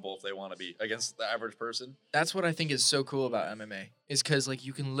unstoppable if they want to be against the average person. That's what I think is so cool about MMA is because like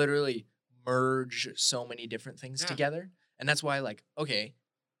you can literally merge so many different things together, and that's why like okay,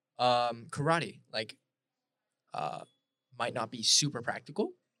 karate like might not be super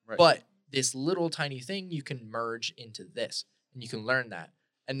practical, Right. but this little tiny thing you can merge into this, and you can learn that,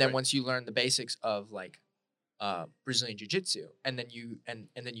 and then Right. once you learn the basics of like Brazilian Jiu-Jitsu, and then you and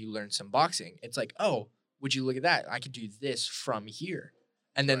then you learn some boxing, it's like, oh, would you look at that? I could do this from here.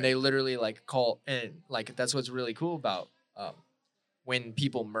 And then they Right. literally like call, and like that's what's really cool about when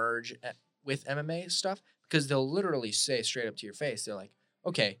people merge with MMA stuff, because they'll literally say straight up to your face, they're like,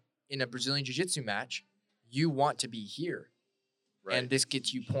 okay, in a Brazilian Jiu-Jitsu match, you want to be here, Right. and this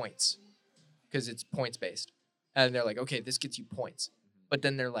gets you points because it's points based. And they're like, okay, this gets you points. But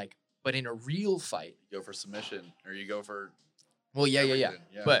then they're like, but in a real fight, you go for submission, or you go for well, yeah. everything.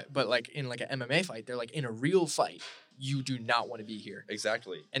 But like in like an MMA fight, they're like in a real fight, you do not want to be here.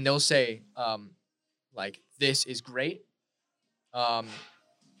 Exactly. And they'll say, like this is great,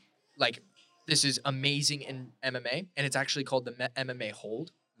 like this is amazing in MMA, and it's actually called the MMA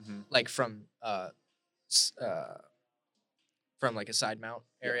hold, Mhm. like from like a side mount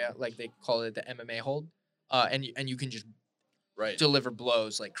area, like they call it the MMA hold, and you can just Right. deliver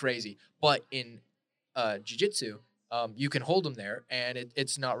blows like crazy. But in jiu-jitsu, you can hold them there, and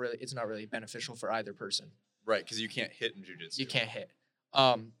it's not really beneficial for either person. Right, because you can't hit in jiu-jitsu. You can't hit.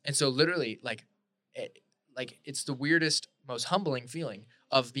 And so literally, like it's the weirdest, most humbling feeling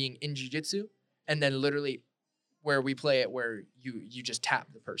of being in jiu-jitsu, and then literally where we play it, where you just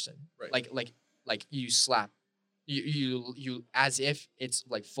tap the person, Right. like you slap, you as if it's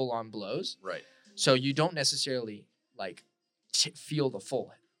like full on blows. Right. So you don't necessarily like feel the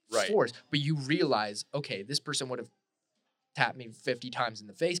full Right. force, but you realize, okay, this person would have tapped me 50 times in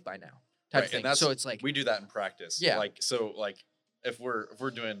the face by now, type Right, of thing. and that's So it's like we do that in practice. Yeah. Like if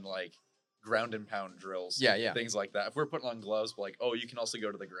we're doing like ground and pound drills, Yeah. things like that. If we're putting on gloves, like, oh, you can also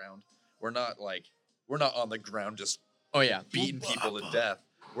go to the ground. We're not on the ground just oh yeah, beating people to death.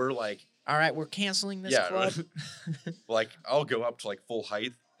 We're like, all right, we're canceling this Yeah, club. like I'll go up to like full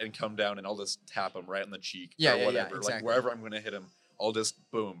height and come down, and I'll just tap them right in the cheek Yeah, or yeah, yeah, whatever. Like exactly. wherever I'm gonna hit him, I'll just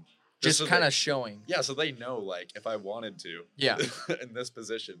boom. Just so kind they- of showing. yeah, so they know, like, if I wanted to, Yeah. in this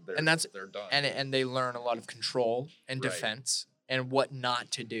position, they're done. And they learn a lot of control and Right. defense and what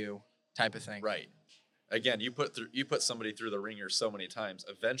not to do, type of thing. Right. Again, you put somebody through the ringer so many times,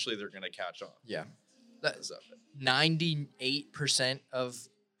 eventually they're gonna catch on. Yeah. So, 98% of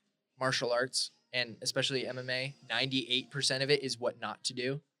martial arts, and especially MMA, 98% of it is what not to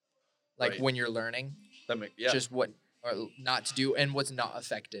do. Like Right. when you're learning, yeah, just what or not to do and what's not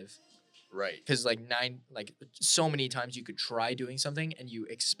effective. right. Because like so many times you could try doing something and you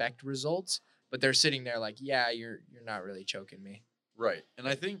expect results, but they're sitting there like, yeah, you're not really choking me. Right. And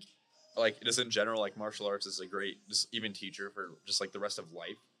I think like just in general, like martial arts is a great, just even teacher for just like the rest of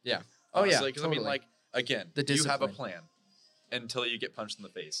life. Yeah. Oh yeah. Because Totally. I mean, like again, The you have a discipline. plan until you get punched in the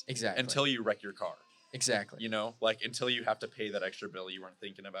face, Exactly. until you wreck your car. Exactly. You know, like until you have to pay that extra bill you weren't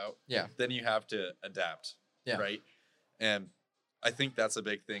thinking about. Yeah. Then you have to adapt. Yeah. Right. And I think that's a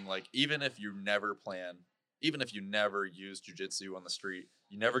big thing. Like even if you never plan, even if you never use jujitsu on the street,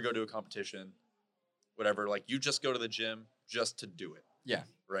 you never go to a competition, whatever. Like you just go to the gym just to do it. Yeah.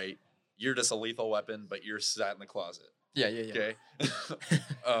 Right. You're just a lethal weapon, but you're sat in the closet. Yeah. Yeah. Yeah.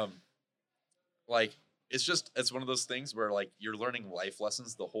 Okay. Like it's one of those things where like you're learning life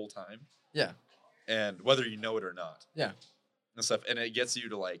lessons the whole time. Yeah. And whether you know it or not. Yeah. And stuff. And it gets you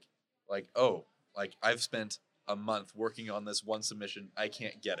to like, oh, like I've spent a month working on this one submission. I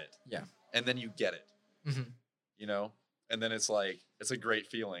can't get it. Yeah. And then you get it. Mm-hmm. You know? And then it's like, it's a great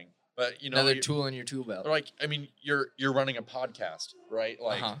feeling. But you know, Another tool in your tool belt. like, I mean, you're running a podcast, right?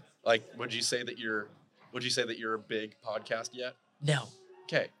 Like, Uh-huh. like, would you say that you're a big podcast yet? No.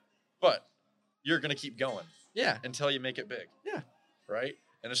 Okay. But you're going to keep going Yeah. until you make it big. Yeah. Right?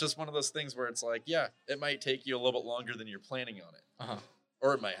 And it's just one of those things where it's like, yeah, it might take you a little bit longer than you're planning on it. Uh-huh.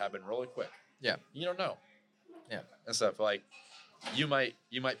 Or it might happen really quick. Yeah. You don't know. Yeah. And stuff like you might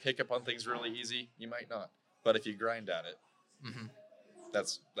pick up on things really easy, you might not. But if you grind at it, Mm-hmm.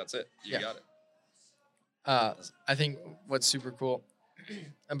 that's it. You Yeah. got it. I think what's super cool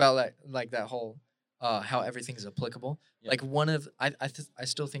about that whole how everything's applicable. Yeah. Like one of I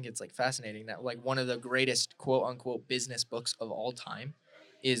still think it's like fascinating that like one of the greatest quote unquote business books of all time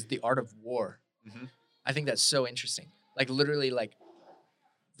is The Art of War. Mhm. I think that's so interesting. Like literally like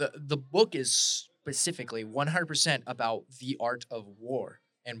the book is specifically 100% about the art of war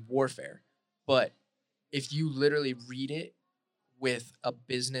and warfare. But if you literally read it with a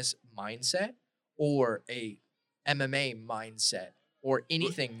business mindset or a MMA mindset or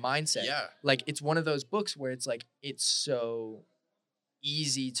anything mindset, Yeah. like it's one of those books where it's like it's so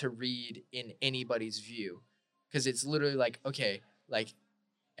easy to read in anybody's view because it's literally like okay, like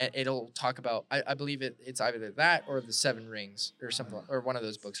it'll talk about I believe it's either that or the Seven Rings or something or one of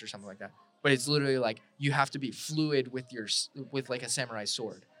those books or something like that. But it's literally like you have to be fluid with like a samurai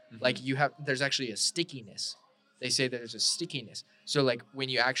sword. Mhm. Like there's actually a stickiness. They say there's a stickiness. So like when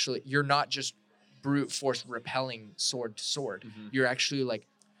you're not just brute force repelling sword to sword. Mhm. You're actually like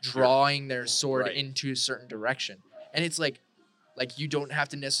drawing their sword Right. into a certain direction. And it's like you don't have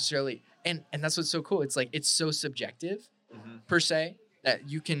to necessarily and that's what's so cool. It's like it's so subjective Mhm. per se that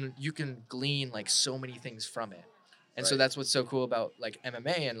you can glean like so many things from it. And so Right. that's what's so cool about like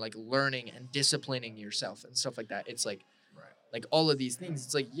MMA and like learning and disciplining yourself and stuff like that. It's like Right. like all of these things.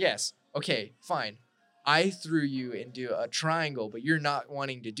 It's like, yes, okay, fine. I threw you into a triangle, but you're not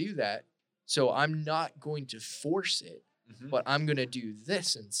wanting to do that. So I'm not going to force it, Mhm. but I'm going to do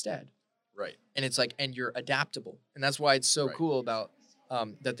this instead. Right. And it's like, and you're adaptable. And that's why it's so Right. cool about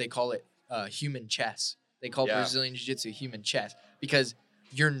that they call it human chess. They call Yeah. Brazilian Jiu-Jitsu human chess because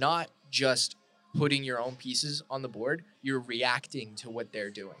you're not just putting your own pieces on the board. You're reacting to what they're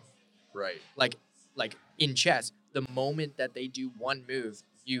doing. Right. Like in chess, the moment that they do one move,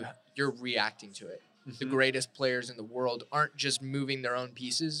 you're reacting to it. The Mhm. greatest players in the world aren't just moving their own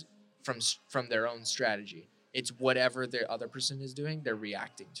pieces from their own strategy. It's whatever the other person is doing, they're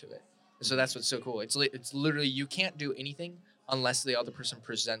reacting to it. And so that's what's so cool. It's literally you can't do anything unless the other person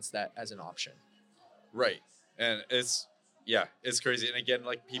presents that as an option. Right. And it's crazy. And again,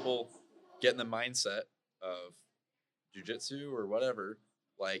 like people get in the mindset of jujitsu or whatever,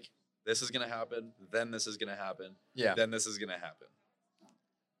 like this is gonna happen, then this is gonna happen, Yeah. then this is gonna happen.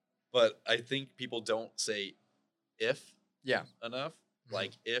 But I think people don't say if Yeah. enough. Mhm.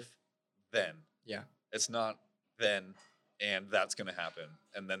 Like if then. Yeah. It's not then and that's gonna happen.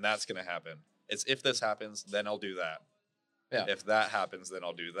 And then that's gonna happen. It's if this happens, then I'll do that. Yeah. If that happens, then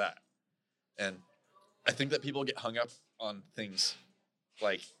I'll do that. And I think that people get hung up on things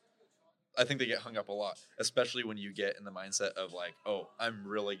like I think they get hung up a lot, especially when you get in the mindset of like, oh, I'm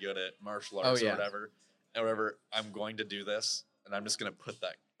really good at martial arts yeah. or whatever. I'm going to do this and I'm gonna put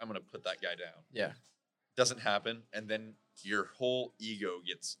that guy down. Yeah. Doesn't happen, and then your whole ego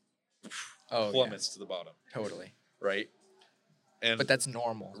gets Oh, yeah. plummets to the bottom, Totally. right? And But that's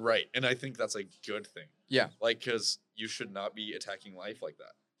normal. right, and I think that's a good thing. Yeah. Like, because you should not be attacking life like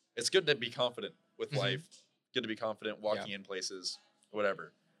that. It's good to be confident with Mhm. life. Good to be confident walking in places,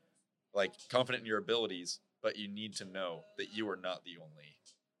 whatever. Like confident in your abilities, but you need to know that you are not the only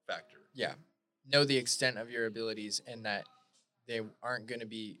factor. Yeah. Know the extent of your abilities and that they aren't going to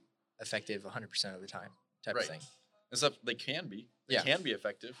be effective 100% of the time type Right. of thing. And stuff they can be. They Yeah. can be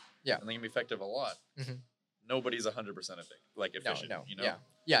effective. Yeah. And they can be effective a lot. Mhm. nobody's 100% efficient. No. You know. Yeah.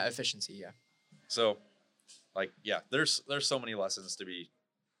 Yeah. Efficiency. Yeah. So, like, yeah, there's so many lessons to be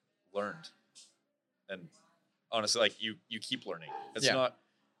learned, and honestly, like you keep learning. It's Yeah. not,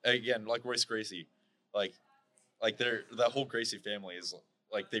 again, like Royce Gracie, like the whole Gracie family is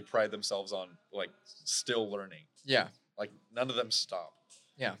like they pride themselves on like still learning. Yeah. Like none of them stop.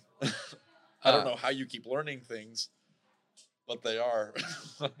 Yeah. I don't know how you keep learning things, but they are.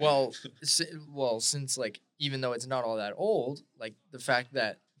 Well, since like even though it's not all that old, like the fact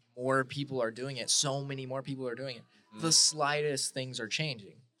that more people are doing it, so many more people are doing it, the slightest things are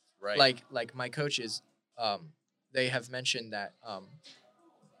changing. right. Like my coaches, they have mentioned that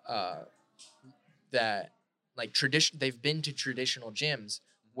that like they've been to traditional gyms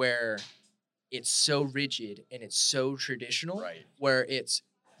where it's so rigid and it's so traditional, Right. where it's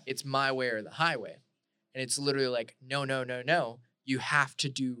my way or the highway, and it's literally like no, you have to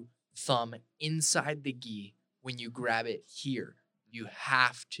do thumb inside the gi when you grab it here. You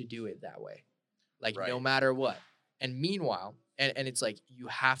have to do it that way, like no Right. matter what. And meanwhile, and it's like you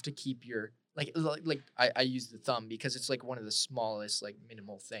have to keep your like I use the thumb because it's like one of the smallest like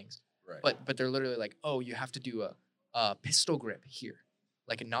minimal things. Right. But they're literally like, oh, you have to do a pistol grip here,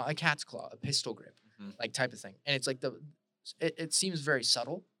 like not a cat's claw, a pistol grip, Mhm. like type of thing. And it's like it seems very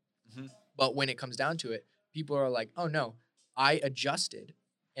subtle, Mhm. but when it comes down to it, people are like, oh no, I adjusted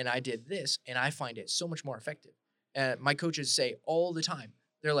and I did this, and I find it so much more effective. And my coaches say all the time,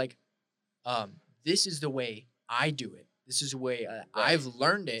 they're like, this is the way I do it. This is the way I've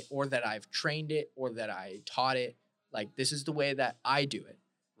learned it, or that I've trained it, or that I taught it. Like, this is the way that I do it.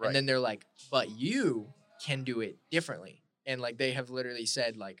 Right. And then they're like, but you can do it differently. And like, they have literally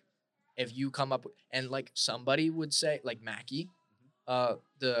said, like, if you come up and like somebody would say, like Mackie,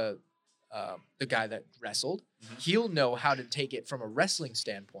 the guy that wrestled, Mhm. he'll know how to take it from a wrestling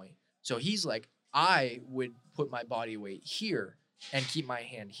standpoint. So he's like, I would put my body weight here and keep my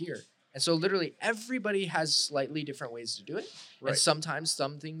hand here. And so literally everybody has slightly different ways to do it. Right. And sometimes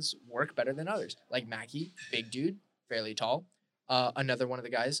some things work better than others. Like Mackie, big dude, fairly tall. Another one of the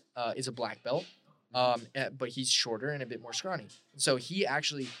guys is a black belt, but he's shorter and a bit more scrawny. So he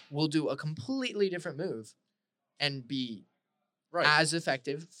actually will do a completely different move and be Right. as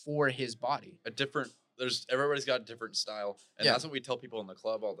effective for his body. Everybody's got a different style, and Yeah. that's what we tell people in the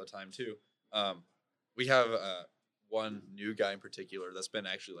club all the time too. We have one new guy in particular that's been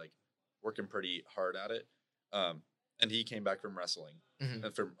actually like working pretty hard at it, and he came back from wrestling,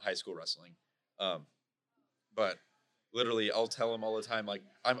 Mhm. from high school wrestling, but literally I'll tell him all the time, like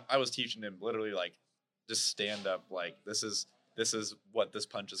I was teaching him literally like just stand up, like this is what this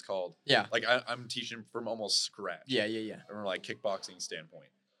punch is called. Yeah. Like I'm teaching him from almost scratch. Yeah. From like kickboxing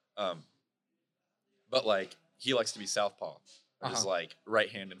standpoint. But like he likes to be southpaw, which is like right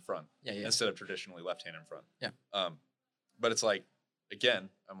hand in front Yeah. instead of traditionally left hand in front. Yeah. But it's like, again,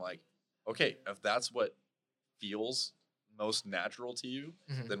 I'm like, okay, if that's what feels most natural to you,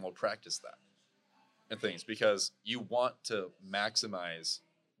 Mhm. then we'll practice that and things, because you want to maximize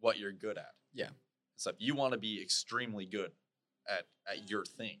what you're good at. Yeah. Stuff. You want to be extremely good at your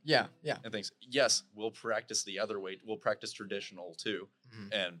thing. Yeah. And things. Yes, we'll practice the other way. We'll practice traditional too, Mhm.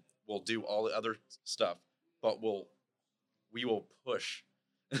 and we'll do all the other stuff. But we will push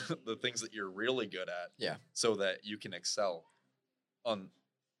the things that you're really good at. Yeah. So that you can excel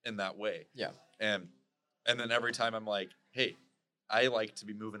in that way. Yeah. And then every time I'm like, hey, I like to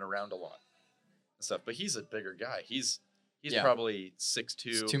be moving around a lot and stuff. But he's a bigger guy. He's Yeah. probably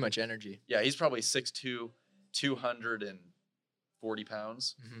 6'2". It's too much energy. Yeah, he's probably 6'2", 240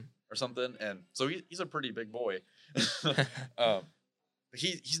 pounds Mhm. or something. And so he's a pretty big boy. But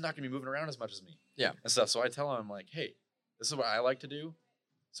he's not going to be moving around as much as me. Yeah. And stuff. So I tell him, I'm like, hey, this is what I like to do,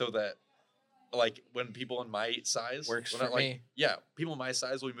 so that like when people in my size Works when for me. Yeah, people my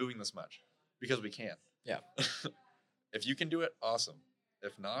size will be moving this much because we can. Yeah. If you can do it, awesome.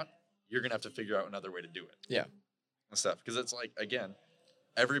 If not, you're going to have to figure out another way to do it. Yeah. And stuff. Because it's like, again,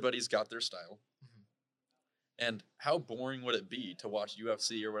 everybody's got their style. Mhm. And how boring would it be to watch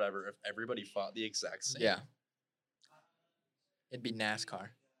UFC or whatever if everybody fought the exact same? Yeah. It'd be NASCAR.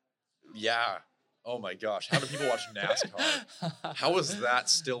 Yeah. Oh my gosh. How do people watch NASCAR? How is that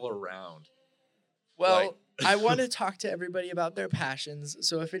still around? Well, I want to talk to everybody about their passions.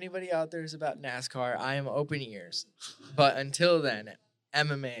 So if anybody out there is about NASCAR, I am open ears. But until then,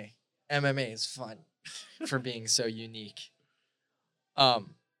 MMA is fun for being so unique.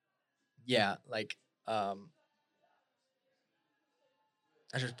 Yeah, like I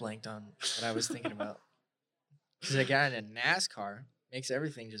just blanked on what I was thinking about. Because a guy in a NASCAR makes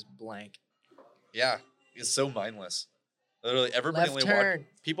everything just blank. Yeah. It's so mindless. Literally, everybody Left only turn.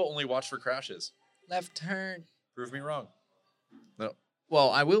 people only watch for crashes. left turn. Prove me wrong. No. Well,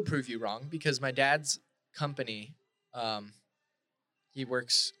 I will prove you wrong because my dad's company, he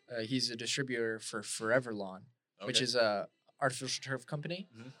works. He's a distributor for Forever Lawn, which Okay. is a artificial turf company,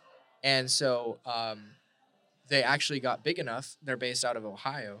 Mhm. and so they actually got big enough. They're based out of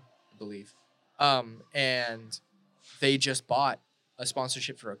Ohio, I believe, and they just bought a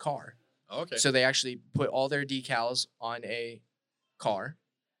sponsorship for a car. Okay. So they actually put all their decals on a car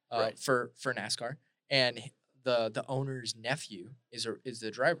Right. for NASCAR, and the owner's nephew is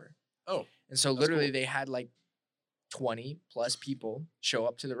the driver. Oh, And so That's literally cool. they had like 20 plus people show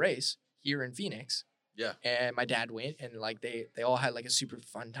up to the race here in Phoenix, yeah. and my dad went, and like they all had like a super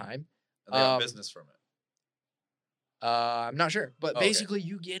fun time. And they got Um, business from it. I'm not sure, but Oh, okay. basically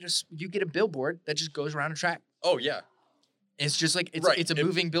you get a billboard that just goes around a track. Oh yeah. It's just like Right. it's a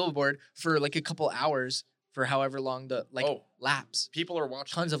moving billboard for like a couple hours for however long the Oh. laps. People are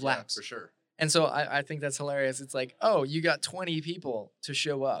watching. Tons it, of yeah, laps. for sure. And so I think that's hilarious. It's like, oh, you got 20 people to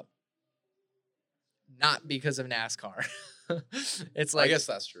show up. Not because of NASCAR. It's like I guess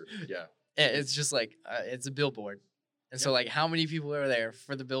that's true. Yeah. it's just like it's a billboard. And so Yeah. like how many people are there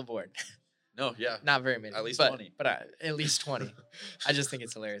for the billboard? No. Yeah. Not very many. At least but, 20. But at least 20. I just think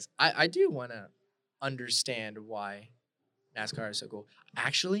it's hilarious. I do want to understand why NASCAR is so cool.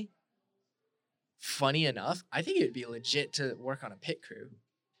 Actually, funny enough, I think it would be legit to work on a pit crew.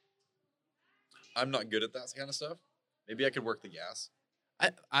 I'm not good at that kind of stuff. Maybe I could work the gas.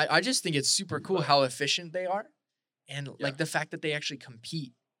 I just think it's super cool But- how efficient they are, and Yeah. like the fact that they actually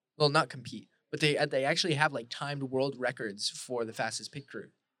compete. Well, not compete, but they actually have like timed world records for the fastest pit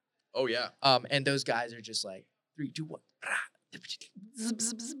crew. Oh yeah. And those guys are just like 3, 2, 1.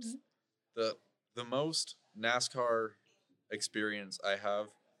 The most NASCAR experience I have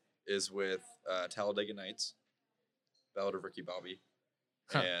is with Talladega Nights, Ballad of Ricky Bobby,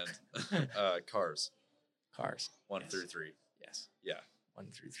 Huh. and Cars Cars 1 Yes. through 3. Yes, Yeah.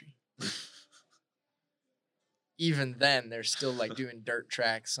 1 through 3. Even then, they're still like doing dirt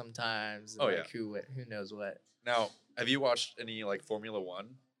tracks sometimes. And Oh, like, who knows what? Now, have you watched any like Formula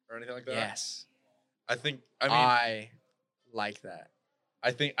One or anything like that? Yes, I mean, I like that.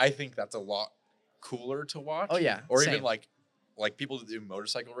 I think that's a lot cooler to watch. Oh yeah, Or same. even like people that do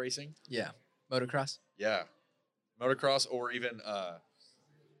motorcycle racing. Yeah, motocross. Yeah. Motocross or even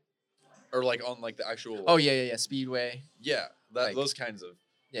or like on like the actual Oh yeah. Speedway. yeah, that like- those kinds of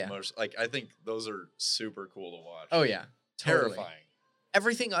Yeah. like I think those are super cool to watch. Oh yeah. Totally. Terrifying.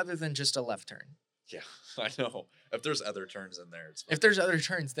 Everything other than just a left turn. Yeah, I know. If there's other turns in there, it's fine. If there's other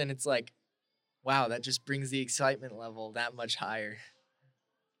turns, then it's like, wow, that just brings the excitement level that much higher.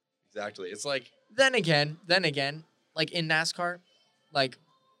 Exactly. It's like Then again, like in NASCAR, like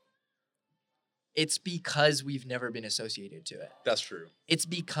it's because we've never been associated to it. that's true. It's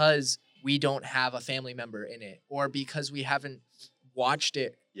because we don't have a family member in it, or because we haven't watched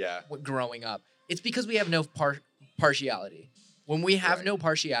it Yeah. growing up. It's because we have no partiality. When we have Right. no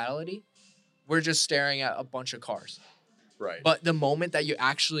partiality, we're just staring at a bunch of cars. Right. But the moment that you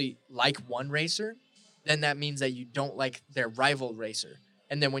actually like one racer, then that means that you don't like their rival racer.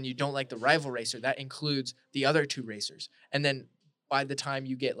 And then when you don't like the rival racer, that includes the other 2 racers. And then by the time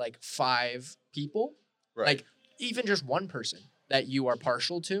you get like 5 people, right. like even just one person that you are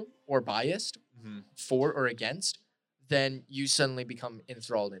partial to or biased Mhm. for or against, then you suddenly become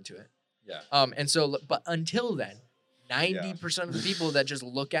enthralled into it. Yeah. And so, but until then, 90% of the people that just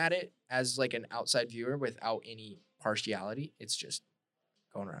look at it as like an outside viewer without any partiality, it's just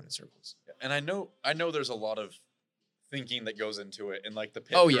going around in circles. And I know there's a lot of thinking that goes into it, and like the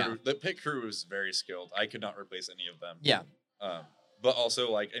pit Oh, crew, yeah. the pit crew is very skilled. I could not replace any of them. Yeah. But also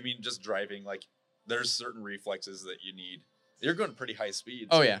like I mean, just driving, like there's certain reflexes that you need. You're going pretty high speeds.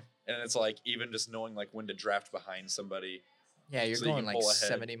 Oh yeah. And it's like even just knowing like when to draft behind somebody. Yeah, you're So you going can like pull ahead.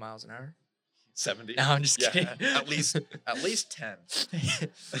 70 miles an hour. 70. No, I'm just Yeah, kidding. at least 10.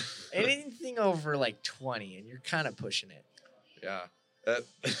 Anything over like 20 and you're kind of pushing it. Yeah. That,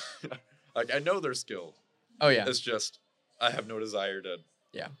 like I know they're skilled. Oh yeah. It's just I have no desire to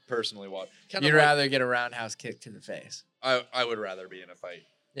Yeah. personally watch. You'd rather get a roundhouse kick to the face. I would rather be in a fight.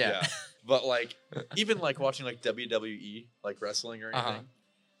 Yeah. But like even like watching like WWE, like wrestling or anything. Uh-huh.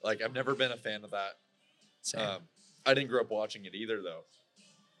 Like I've never been a fan of that. Same. I didn't grow up watching it either though.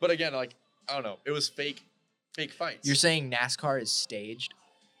 But again, like I don't know, it was fake fights. You're saying NASCAR is staged?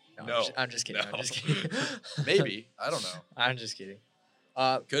 No. I'm just kidding. No. I'm just kidding. Maybe, I don't know. I'm just kidding.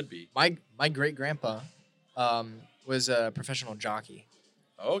 Could be. My great grandpa was a professional jockey.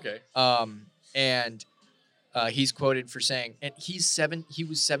 Oh, okay. And he's quoted for saying, and he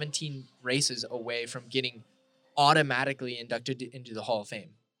was 17 races away from getting automatically inducted into the Hall of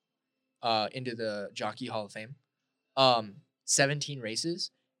Fame. into the Jockey Hall of Fame. 17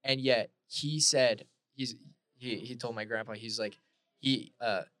 races, and yet he said he told my grandpa, he's like, he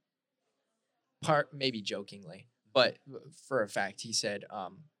maybe jokingly, but for a fact, he said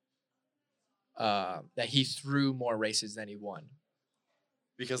that he threw more races than he won.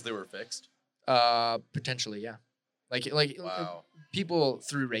 Because they were fixed. Potentially, yeah. Like Wow. people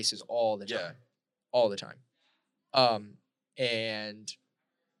threw races all the time. Yeah. All the time. And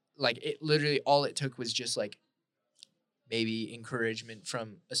like it literally all it took was just like maybe encouragement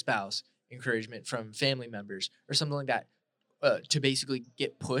from a spouse, encouragement from family members, or something like that, to basically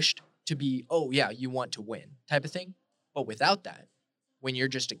get pushed to be, oh yeah, you want to win type of thing. But without that, when you're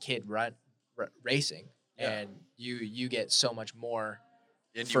just a kid racing, Yeah. and you get so much more,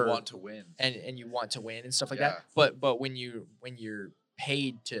 And for- you want to win. and you want to win and stuff like Yeah. that. But when you're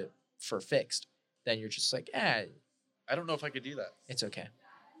paid for fixed, then you're just like, I don't know if I could do that. it's okay.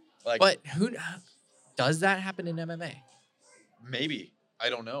 Like, But who does that happen in MMA? maybe. I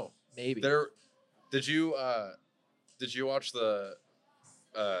don't know. Maybe. Did you watch the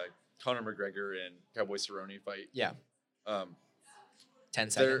Conor McGregor and Cowboy Cerrone fight? Yeah. 10 there-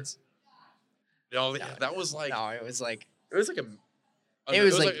 seconds. No, No, that was like No, it was like it was like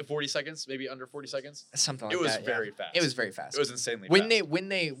like 40 seconds, maybe under 40 seconds. something like It was that. very yeah. fast. It was very fast. It was insanely when fast.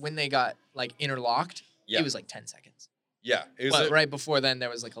 when they got like interlocked, Yeah. it was like 10 seconds. Yeah, it was But right before then, there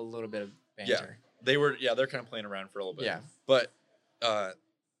was like a little bit of banter. they're kind of playing around for a little bit. Yeah. But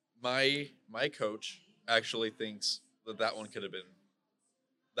my coach actually thinks that one could have been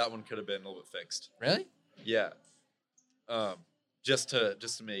a little bit fixed. Really? Yeah. Just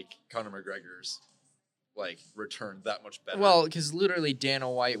to make Conor McGregor's like return that much better. Well, because literally Dana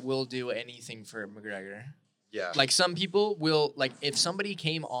White will do anything for McGregor. yeah. Like some people will, like if somebody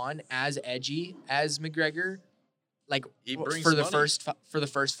came on as edgy as McGregor, like He brings for the money.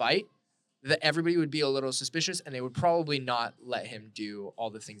 first fight, that everybody would be a little suspicious, and they would probably not let him do all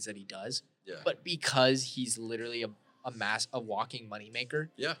the things that he does. Yeah. But because he's literally a walking moneymaker,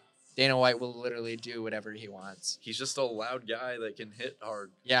 Yeah. Dana White will literally do whatever he wants. He's just a loud guy that can hit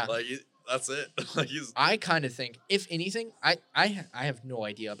hard. Yeah. Like that's it. Like he's I kind of think, if anything, I have no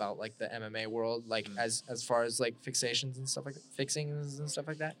idea about like the MMA world, like as far as like fixations and stuff like that, fixings and stuff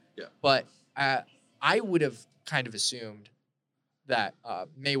like that. Yeah. But I would have kind of assumed that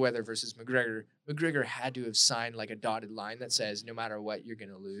Mayweather versus McGregor had to have signed like a dotted line that says no matter what you're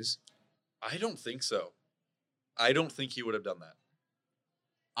gonna lose. I don't think so. I don't think he would have done that.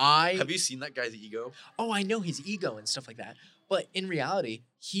 I Have you seen that guy's ego? I know his ego and stuff like that. But in reality,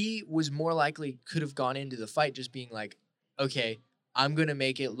 he was more likely could have gone into the fight just being like, okay, I'm going to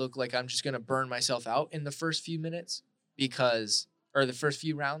make it look like I'm just going to burn myself out in the first few minutes or the first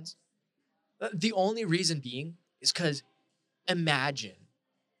few rounds. The only reason being is because imagine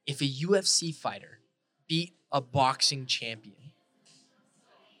if a UFC fighter beat a boxing champion.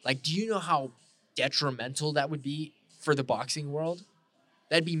 Like, do you know how detrimental that would be for the boxing world?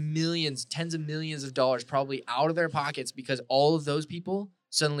 That'd be millions, tens of millions of dollars probably out of their pockets because all of those people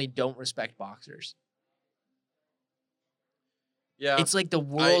suddenly don't respect boxers. Yeah. It's like the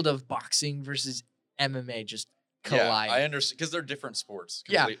world of boxing versus MMA just collide. Yeah, I understand because they're different sports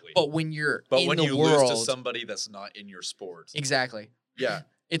Yeah, completely. but when you're But in when the you world, lose to somebody that's not in your sport, exactly. yeah,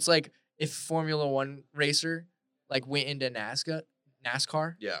 It's like if Formula One racer like went into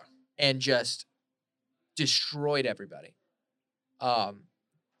NASCAR yeah, and just destroyed everybody. Well,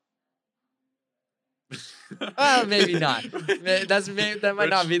 maybe not. That might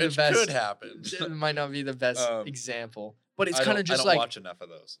not be the best. Could happen. It might not be the best example, but it's I kind of don't- just I don't like watch enough of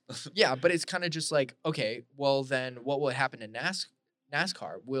those. yeah, but it's kind of just like okay, well then what will happen to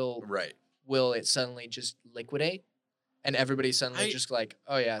NASCAR? Right. Will it suddenly just liquidate, and everybody suddenly I- just like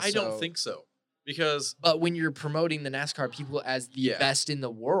oh yeah? I don't think so because But when you're promoting the NASCAR people as the Yeah. best in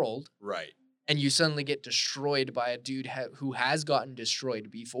the world, right. and you suddenly get destroyed by a dude who has gotten destroyed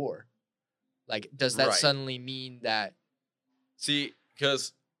before, like does that Right. suddenly mean that? See,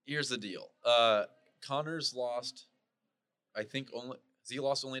 because here's the deal. Connor's lost. I think only he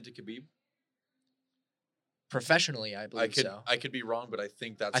lost only to Khabib. Professionally, I believe so. I could be wrong, but I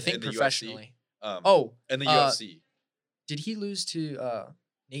think that's I think in the professionally. UFC. Oh, in the UFC. did he lose to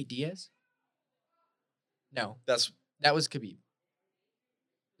Nate Diaz? No, That's that was Khabib.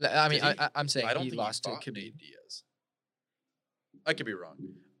 I mean, Did he? I'm saying I don't he think lost to he fought Khabib. Nate Diaz. I could be wrong.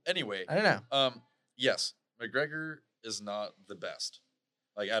 Anyway, I don't know. yes, McGregor is not the best.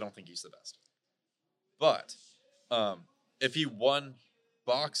 Like I don't think he's the best. But if he won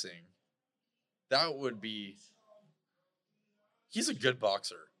boxing, that would be he's a good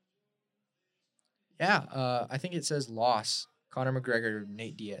boxer. Yeah, I think it says loss Conor McGregor,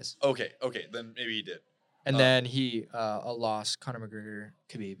 Nate Diaz. Okay, then maybe he did. And then he lost Conor McGregor,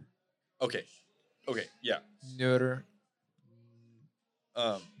 Khabib. Okay, yeah. Nur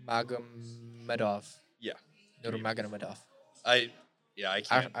Um, Magomedov. yeah. Nur Khabib. Magomedov. I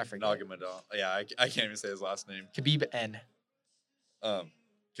can't. I forget. Nagomedov. Yeah, I can't even say his last name. Khabib N.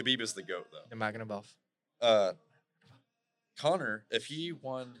 Khabib is the GOAT though. Nurmagomedov. Conor, if he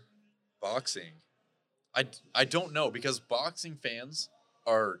won boxing, I don't know because boxing fans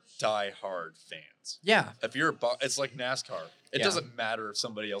are die-hard fans. Yeah. If you're it's like NASCAR. It Yeah. doesn't matter if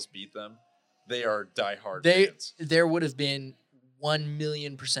somebody else beat them. They are die-hard They fans. there would have been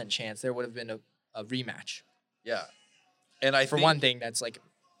 1,000,000% chance there would have been a rematch. Yeah. And I For think, one thing, that's like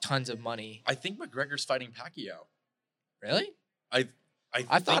tons of money. I think McGregor's fighting Pacquiao. Really? I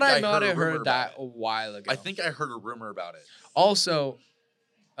I thought I might have a rumor heard that about a it. while ago. I think I heard a rumor about it. Also,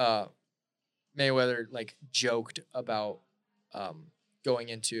 Mayweather like joked about going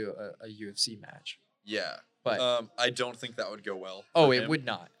into a UFC match, Yeah. but I don't think that would go well. oh, for it him. would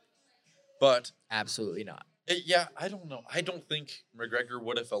not. But Absolutely not. yeah, I don't know. I don't think McGregor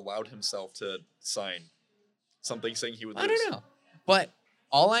would have allowed himself to sign something saying he would lose. I don't know, but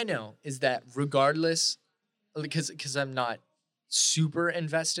all I know is that regardless, because I'm not super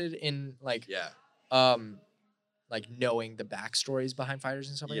invested in like Yeah. like knowing the backstories behind fighters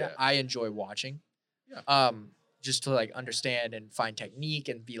and stuff like that. Yeah. I enjoy watching. Yeah. Just to like understand and find technique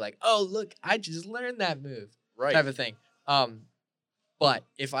and be like, oh look, I just learned that move. Right. Type of thing. But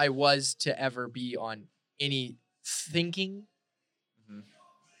if I was to ever be on any thinking, Mhm.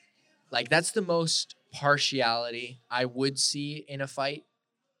 like that's the most partiality I would see in a fight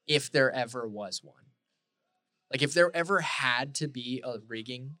if there ever was one. Like if there ever had to be a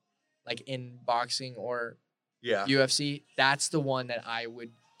rigging, like in boxing or Yeah. UFC, that's the one that I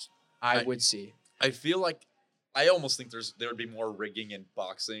would I- would see. I feel like I almost think there would be more rigging in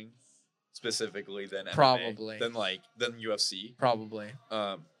boxing specifically than MMA, Probably. than UFC. Probably.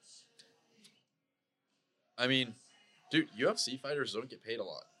 I mean, dude, UFC fighters don't get paid a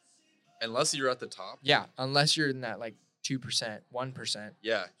lot unless you're at the top. Yeah, unless you're in that like 2%, 1%.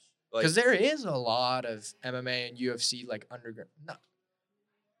 Yeah. Like Because there is a lot of MMA and UFC like underground. No,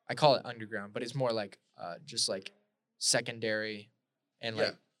 I call it underground, but it's more like just like secondary and Yeah.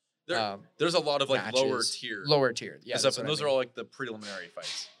 like there, there's a lot of like lower matches. tier Lower tier. Yeah, stuff, that's and what I those are mean. all like the preliminary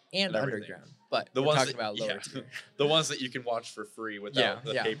fights. and and everything. underground. But The we're ones talking that- about lower yeah. tier. The ones that you can watch for free without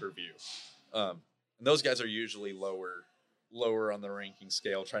the Yeah. pay-per-view. And those guys are usually lower on the ranking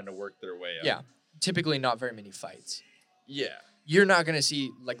scale, trying to work their way up. Yeah. Typically not very many fights. Yeah. You're not gonna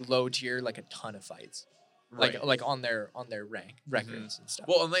see like low tier like a ton of fights. Right. Like on their records and stuff.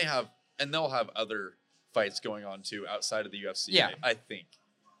 Well, and they'll have other fights going on too outside of the UFC. Yeah. I think.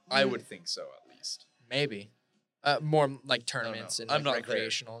 I would think so at least. Maybe. More like tournaments and I'm like not there.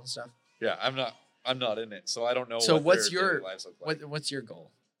 recreational and stuff. Yeah, I'm not in it, so I don't know. So what what's their your- daily lives look like. What's your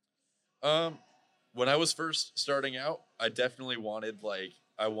goal? When I was first starting out, I definitely wanted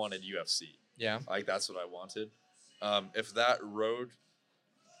UFC. Yeah. Like that's what I wanted. If that road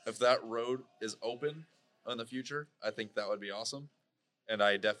is open in the future, I think that would be awesome, and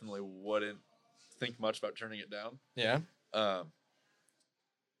I definitely wouldn't think much about turning it down. Yeah.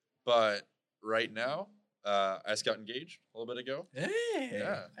 But right now, I just got engaged a little bit ago. Hey.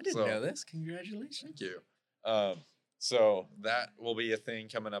 Yeah, I didn't so- know this. Congratulations. Thank you. So that will be a thing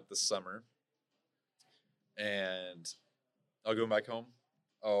coming up this summer, and I'll go back home.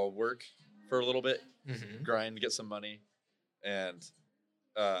 I'll work for a little bit, Mm-hmm. grind, get some money, and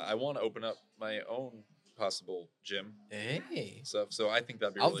I want to open up my own possible gym Hey. stuff. So I think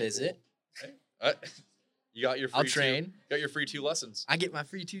that'd be. I'll really visit. Cool. Hey, you got your free I'll train. got your free 2 lessons. I get my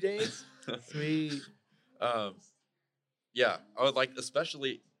free 2 days. Sweet. Yeah, I would like,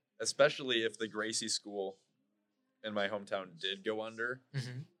 especially if the Gracie School in my hometown did go under.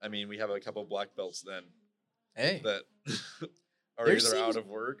 Mm-hmm. I mean, we have a couple black belts then Hey. that are There either seems- out of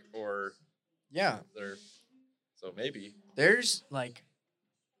work or Yeah. they're. So maybe. There's like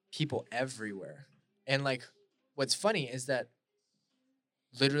people everywhere. And like what's funny is that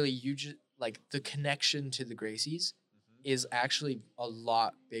literally you just like the connection to the Gracies is actually a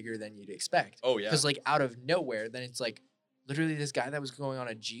lot bigger than you'd expect. Oh yeah. Because like out of nowhere, then it's like literally this guy that was going on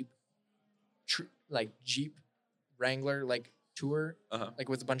a Jeep Wrangler like tour, Uh-huh. like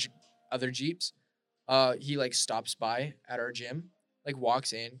with a bunch of other Jeeps. He like stops by at our gym, like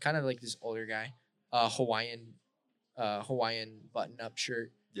walks in, kind of like this older guy, Hawaiian button up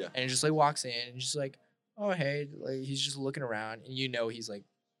shirt. Yeah. And just like walks in and just like, oh hey, like he's just looking around and you know he's like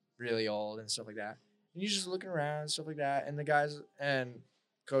really old and stuff like that. And he's just looking around and stuff like that. And the guys and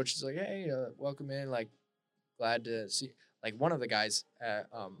coach is like, hey, welcome in, like glad to see. Like one of the guys at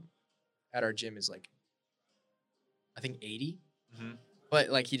our gym is like, I think 80, Mhm. but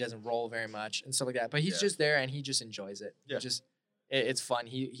like he doesn't roll very much and stuff like that. But he's Yeah. just there and he just enjoys it. Yeah. It's fun.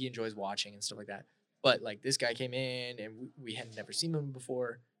 He enjoys watching and stuff like that. But like this guy came in and we had never seen him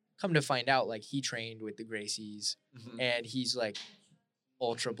before. Come to find out, like he trained with the Gracies Mhm. and he's like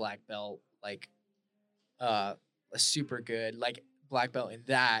ultra black belt, like super good, like black belt in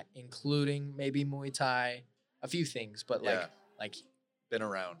that, including maybe Muay Thai, a few things, but Yeah. like Been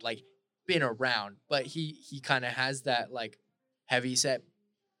around. like been around, but he kind of has that like heavy set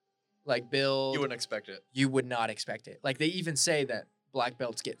like build. You wouldn't expect it. You would not expect it. Like they even say that black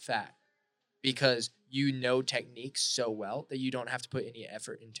belts get fat because you know techniques so well that you don't have to put any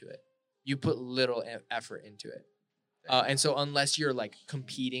effort into it. You put little effort into it. And so unless you're like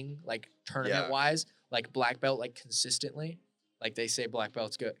competing like tournament wise, like black belt like consistently, like they say black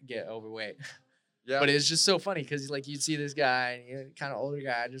belts get overweight. Yeah. But it's just so funny because like you'd see this guy, and you're kind of older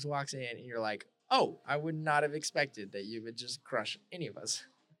guy, just walks in and you're like, oh, I would not have expected that you would just crush any of us.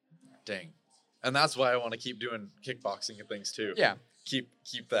 Dang. And that's why I want to keep doing kickboxing and things too. Yeah. Keep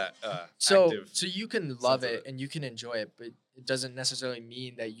that So active. so you can love sense of it and you can enjoy it, but it doesn't necessarily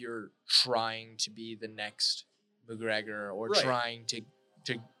mean that you're trying to be the next McGregor or Right. trying to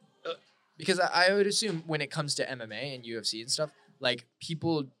Uh, because I would assume when it comes to MMA and UFC and stuff, like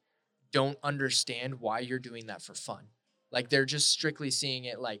people don't understand why you're doing that for fun. Like they're just strictly seeing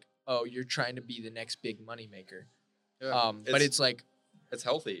it like, oh, you're trying to be the next big money maker. Yeah. But it's like it's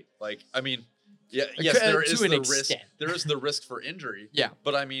healthy. Like, I mean, yeah, Like, yes, there to is an the risk. extent. There is the risk for injury. Yeah.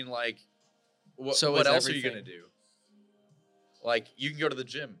 But I mean, like, So what is else are you gonna everything. do? Like, you can go to the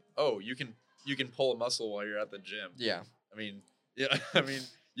gym. Oh, you can pull a muscle while you're at the gym. yeah. I mean, yeah. I mean,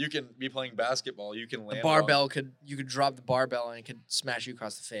 you can be playing basketball. You can land The on- barbell you could drop the barbell and it could smash you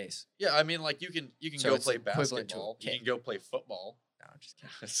across the face. Yeah, I mean, like you can So go it's play equivalent to a basketball. You kick. can go play football. No, I'm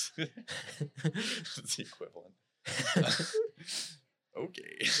just kidding. It's the equivalent.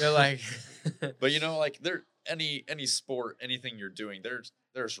 Okay. They're like But you know, like any sport, anything you're doing,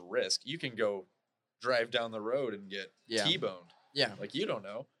 there's risk. You can go drive down the road and get Yeah. T-boned. yeah. Like you don't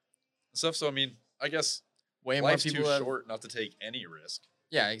know stuff. So I mean, I guess Way more life's people too have, short not to take any risk.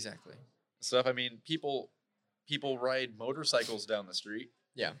 Yeah, exactly. Stuff. I mean, people ride motorcycles down the street.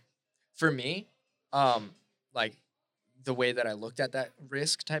 For me, like the way that I looked at that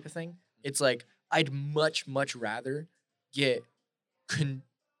risk type of thing, it's like I'd much rather get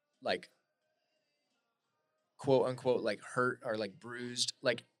like quote unquote like hurt or like bruised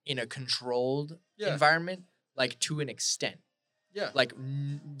like in a controlled Yeah. environment, like to an extent, Yeah. like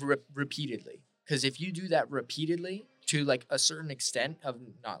repeatedly. Because if you do that repeatedly to like a certain extent of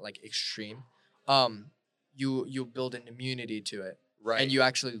not like extreme, you'll build an immunity to it. Right. And you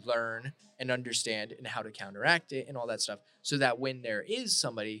actually learn and understand and how to counteract it and all that stuff, so that when there is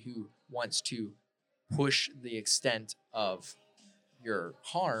somebody who wants to push the extent of your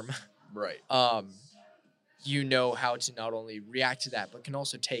harm, right. you know how to not only react to that but can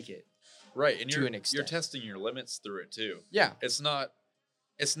also take it. Right. And to you're an extent. you're testing your limits through it too. Yeah, It's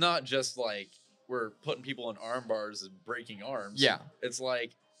not just like we're putting people in arm bars and breaking arms. yeah, It's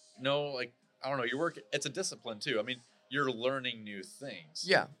like, no, like, I don't know, it's a discipline too. I mean, you're learning new things.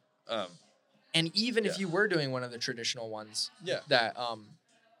 yeah. Um, And even if Yeah. you were doing one of the traditional ones, yeah. that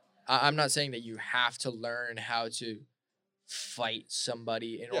I'm not saying that you have to learn how to fight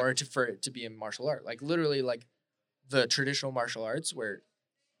somebody in Yeah. order for it to be a martial art. Like literally, like the traditional martial arts where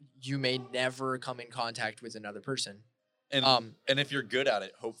you may never come in contact with another person. And and if you're good at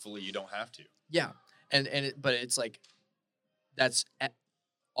it, hopefully you don't have to. Yeah, but it's like that's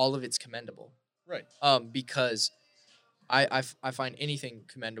all of it's commendable. Right. Because I find anything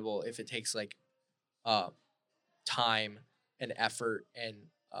commendable if it takes like time and effort and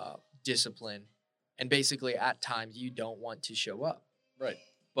discipline, and basically at times you don't want to show up, Right.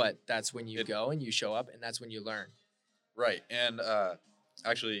 but that's when you It- go and you show up, and that's when you learn. Right. And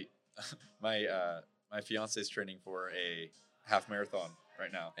actually, my my fiance's training for a half marathon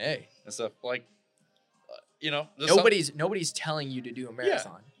right now Hey, and stuff. Like, you know, there's some- nobody's telling you to do a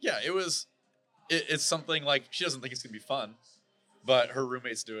marathon. yeah, it's something like she doesn't think it's gonna be fun, but her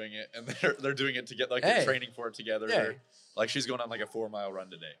roommate's doing it, and they're doing it to get like Hey. they're training for it together. Yeah. They're- Like she's going on like a 4-mile run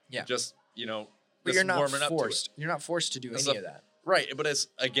today. Yeah. Just But just you're not warming up to it. forced. You're not forced to do That's any a- of that. Right, but it's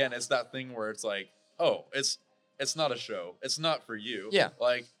that thing where it's like, oh, it's not a show. It's not for you. Yeah.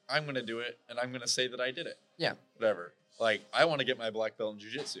 Like I'm gonna do it, and I'm gonna say that I did it. Yeah. Whatever. Like I want to get my black belt in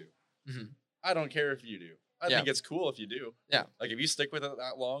jiu-jitsu. Mhm. I don't care if you do. I Yeah. think it's cool if you do. Yeah. Like if you stick with it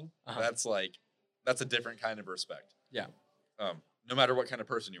that long, Uh-huh. that's a different kind of respect. Yeah. No matter what kind of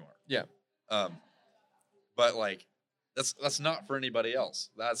person you are. Yeah. But like that's not for anybody else.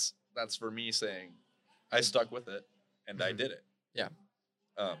 That's for me saying I stuck with it and I Mhm. did it. Yeah.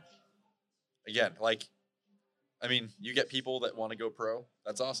 Um, again, like, I mean, you get people that want to go pro.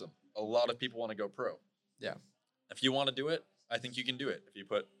 That's awesome. A lot of people want to go pro. Yeah. If you want to do it, I think you can do it if you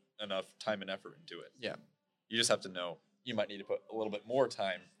put enough time and effort into it. Yeah. You just have to know you might need to put a little bit more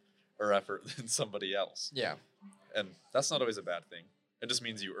time or effort than somebody else. Yeah. And that's not always a bad thing. It just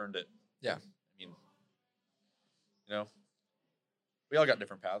means you earned it. Yeah. I mean, you know, we all got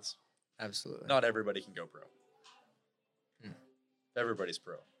different paths. Absolutely. Not everybody can go pro. Mm. Everybody's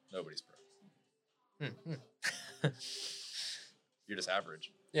pro. Nobody's pro. You're just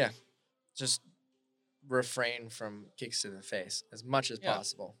average. Yeah. Just refrain from kicks to the face as much as Yeah.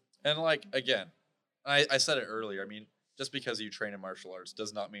 possible. And like, again, I said it earlier. I mean, just because you train in martial arts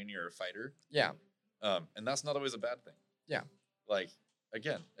does not mean you're a fighter. Yeah. And that's not always a bad thing. Yeah. Like,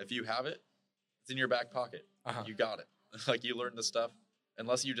 again, if you have it, it's in your back pocket. Uh-huh. You got it. Like, you learn the stuff.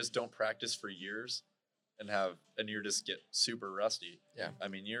 Unless you just don't practice for years and you just get super rusty. Yeah. I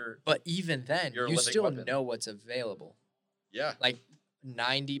mean, But even then, You're a you living still weapon. know what's available. yeah. Like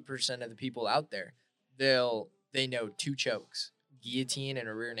 90% of the people out there, they know 2 chokes, guillotine and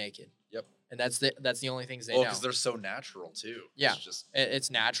a rear naked. Yep. And that's the only things they Well, know. because they're so natural, too. Yeah. It's just It's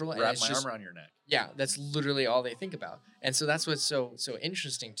natural and wrap it's my just arm around your neck. yeah, that's literally all they think about. And so that's what's so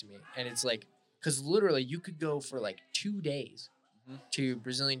interesting to me. And it's like, because literally you could go for like 2 days Mhm. to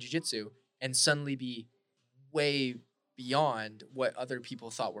Brazilian Jiu-Jitsu and suddenly be way beyond what other people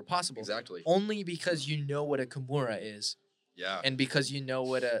thought were possible. Exactly. Only because you know what a Kimura is Yeah. and because you know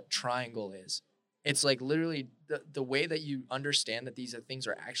what a triangle is. It's like literally the way that you understand that these things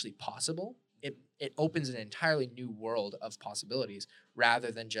are actually possible, it opens an entirely new world of possibilities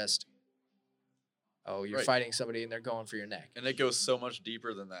rather than just, oh, you're Right. fighting somebody and they're going for your neck. And it goes so much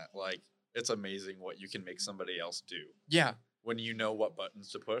deeper than that. Like, it's amazing what you can make somebody else do Yeah, when you know what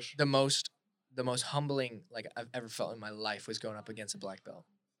buttons to push. the most humbling like I've ever felt in my life was going up against a black belt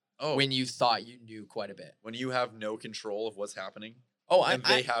Oh, when you thought you knew quite a bit. when you have no control of what's happening, Oh, and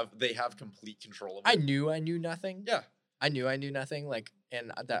they have complete control of it. I knew nothing. Yeah. I knew nothing. Like,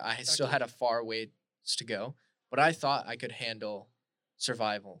 and that I still had a far ways to go, but I thought I could handle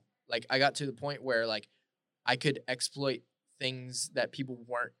survival. Like, I got to the point where like I could exploit things that people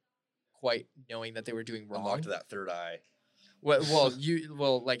weren't quite knowing that they were doing wrong. Unlocked that third eye.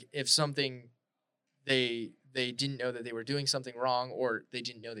 Well, like if something they didn't know that they were doing something wrong, or they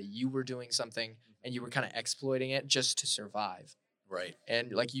didn't know that you were doing something and you were kind of exploiting it just to survive. Right.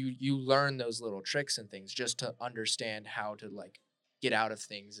 And like you learn those little tricks and things just to understand how to like get out of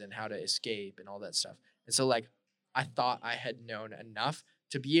things and how to escape and all that stuff. And so like I thought I had known enough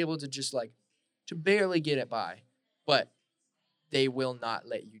to be able to just like to barely get it by, but they will not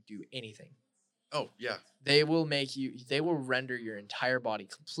let you do anything. Oh, yeah. They will render your entire body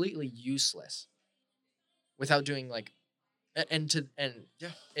completely useless without doing like and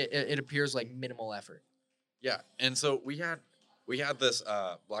Yeah. it appears like minimal effort. Yeah. And so we had this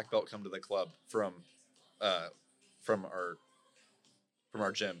black belt come to the club from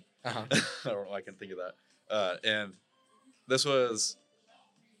our gym. Uh-huh. I don't know why I can think of that. And this was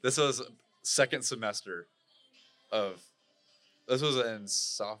second semester this was in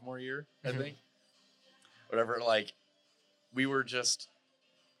sophomore year, I Mhm. think. Whatever, like we were just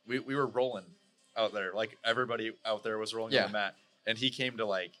we were rolling out there. Like everybody out there was rolling Yeah. on the mat. And he came to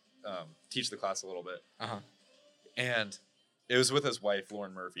like teach the class a little bit. Uh-huh. And it was with his wife,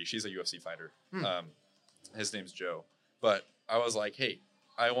 Lauren Murphy. She's a UFC fighter. Hmm. His name's Joe. But I was like, hey,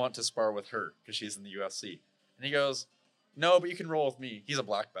 I want to spar with her because she's in the UFC. And he goes, no, but you can roll with me. He's a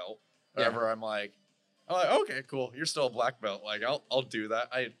black belt. Yeah. Whatever. I'm like, okay, cool. You're still a black belt. Like, I'll do that.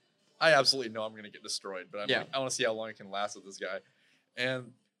 I absolutely know I'm going to get destroyed. But I'm Yeah. like, I want to see how long I can last with this guy.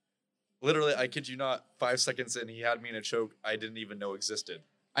 And literally, I kid you not, 5 seconds in, he had me in a choke I didn't even know existed.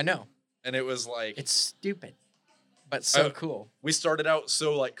 I know. And it was like, It's stupid, but so cool. we started out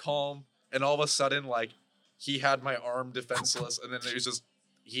so like calm, and all of a sudden like he had my arm defenseless, and then it was just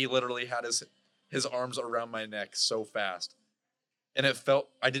he literally had his arms around my neck so fast, and it felt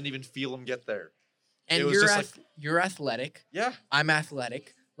I didn't even feel him get there. And it was you're just you're athletic. Yeah, I'm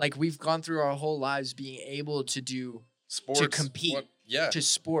athletic. Like we've gone through our whole lives being able to do sports compete, yeah, to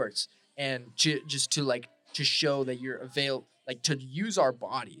sports and to just to like to show that you're like to use our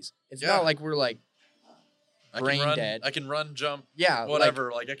bodies. It's Yeah. not like we're like I brain can run, dead. I can run, jump, yeah,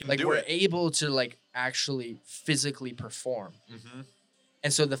 whatever. Like I can like do we're it. able to like actually physically perform. Mm-hmm.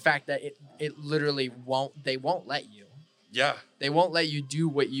 And so the fact that it literally they won't let you. Yeah. They won't let you do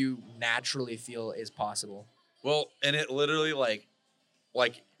what you naturally feel is possible. Well, and it literally like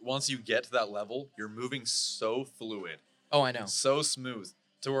like once you get to that level, you're moving so fluid, Oh, I know. so smooth,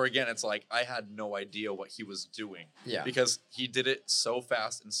 to where again it's like I had no idea what he was doing Yeah. because he did it so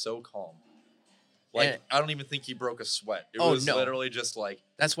fast and so calm. Like And- I don't even think he broke a sweat. It Oh, was no. literally just like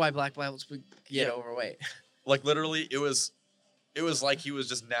That's why black belts would get Yeah. overweight. like literally it was like he was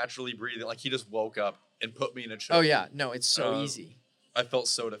just naturally breathing. Like he just woke up and put me in a choke. Oh yeah, no, it's so easy. I felt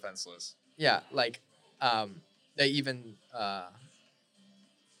so defenseless. Yeah, like they even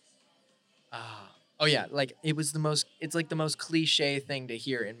oh yeah, like it's like the most cliche thing to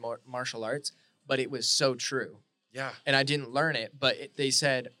hear in martial arts, but it was so true. Yeah. And I didn't learn it, but they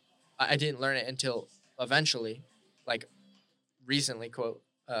said I didn't learn it until eventually, like recently, quote,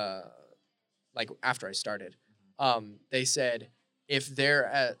 like after I started. They said if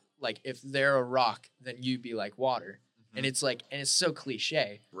they're a rock, then you be like water. And it's so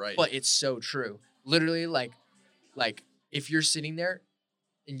cliche, Right. but it's so true. Literally, like if you're sitting there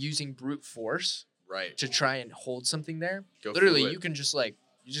and using brute force right. to try and hold something there, Go literally fluid. you can just like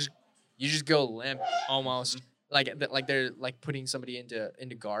you just go limp almost. Like they're like putting somebody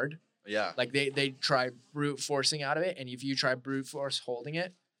into guard. Yeah. Like they try brute forcing out of it, and if you try brute force holding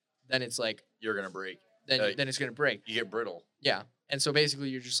it, then it's like You're gonna break. then it's gonna break. You get brittle. Yeah, and so basically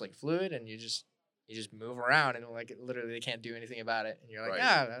you're just like fluid, and you just move around, and like literally they can't do anything about it, and you're like,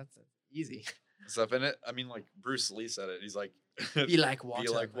 Right. that's easy. Stuff in it. I mean, like Bruce Lee said it. He's like, Be like water. Be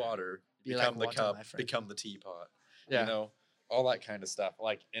like water. Be become like the water, cup. my friend. Become the teapot. Yeah, You know, all that kind of stuff.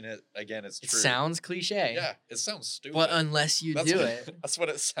 Like, and it again, it's it true. sounds cliche. Yeah, it sounds stupid. but unless you That's do what, it, That's what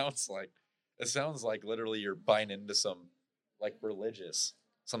it sounds like. It sounds like literally you're buying into some like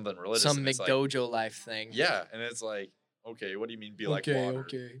something religious. some and it's like, McDojo life thing. yeah, and it's like, okay, what do you mean be like water?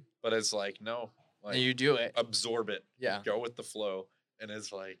 Okay. But it's like, no, like And you do it. absorb it, Yeah, go with the flow, and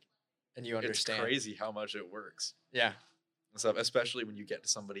it's like and you understand. it's crazy how much it works. Yeah. And stuff, especially when you get to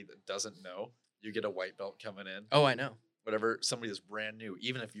somebody that doesn't know. You get a white belt coming in. Oh, I know. Whatever, somebody that's brand new,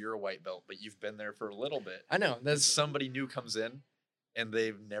 even if you're a white belt, but you've been there for a little bit. I know. And That's somebody new comes in and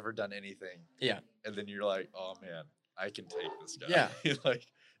they've never done anything. Yeah. And then you're like, oh man, I can take this guy. Yeah. Like,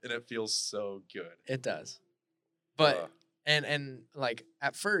 and it feels so good. it does. But Uh, and like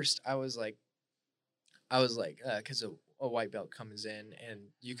at first I was like because a white belt comes in and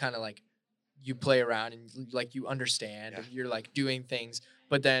you kind of like you play around and like you understand Yeah. and you're like doing things,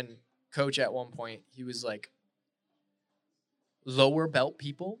 but then coach at one point he was like, lower belt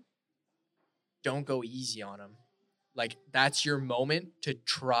people, don't go easy on them. Like that's your moment to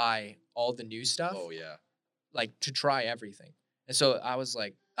try all the new stuff. oh yeah. Like to try everything. And so I was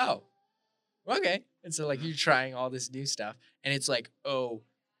like, oh, okay. And so like you're trying all this new stuff, and it's like, oh,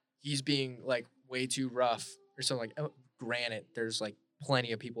 he's being like way too rough or something. Like, oh, granted, there's like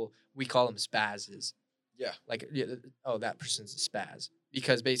plenty of people, we call them spazzes. Yeah. Like, oh, that person's a spaz,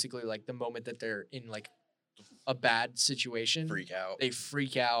 because basically like the moment that they're in like a bad situation, Freak out. they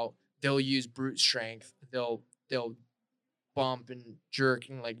freak out. They'll use brute strength. They'll bump and jerk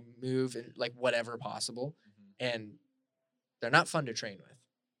and like move and like whatever possible, Mhm. and they're not fun to train with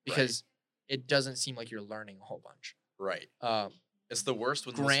because it doesn't seem like you're learning a whole bunch. Right. Um, It's the worst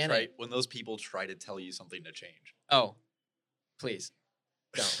when Granted. when those people try to tell you something to change. oh, please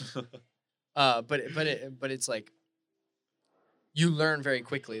don't. But it's like you learn very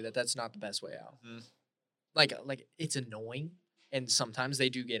quickly that that's not the best way out. Mm. Like it's annoying, and sometimes they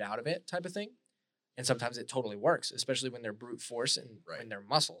do get out of it, type of thing, and sometimes it totally works, especially when they're brute force and Right. when they're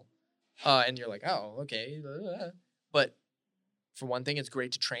muscle. And you're like, oh, okay, but for one thing, it's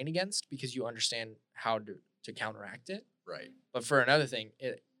great to train against because you understand how to counteract it. Right. But for another thing,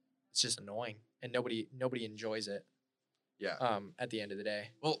 it's just annoying, and nobody enjoys it. Yeah. At the end of the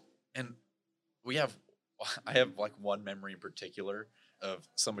day. Well, and I have like one memory in particular of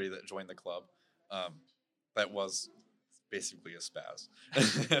somebody that joined the club, that was basically a spaz.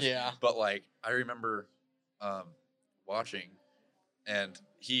 Yeah. But like I remember, watching, and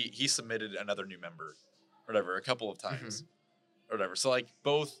he submitted another new member, or whatever, a couple of times, or whatever. So like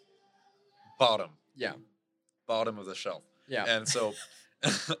both bottom Yeah. of the shelf. Yeah. And so,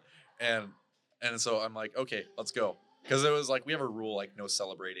 and so I'm like, okay, let's go. Because it was like, we have a rule, like no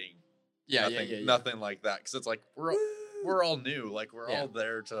celebrating, yeah. nothing like that. Because it's like, we're all new. Like we're Yeah. all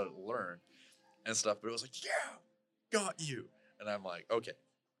there to learn and stuff. But it was like, yeah, got you. And I'm like, okay,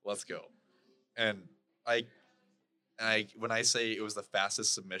 let's go. And when I say it was the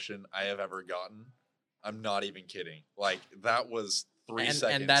fastest submission I have ever gotten, I'm not even kidding. Like that was 3 seconds.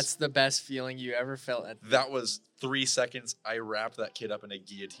 And that's the best feeling you ever felt. That was 3 seconds. I wrapped that kid up in a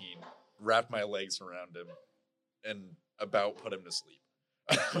guillotine, wrapped my legs around him, and about put him to sleep.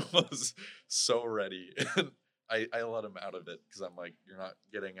 I was so ready. I let him out of it because I'm like, you're not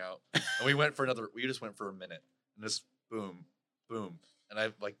getting out. And we just went for a minute and just boom, boom. And I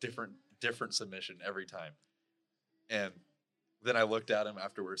like different submission every time. And then I looked at him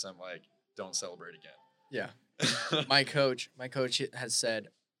afterwards. I'm like, don't celebrate again. Yeah. My coach has said,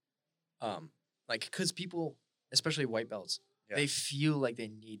 like, because people, especially white belts, Yeah. they feel like they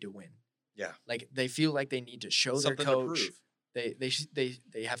need to win. Yeah. Like they feel like they need to show Something their to coach. prove.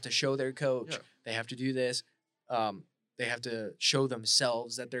 They have to show their coach. Yeah. They have to do this. They have to show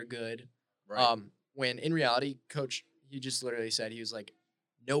themselves that they're good. Right. When in reality, coach, he just literally said, he was like,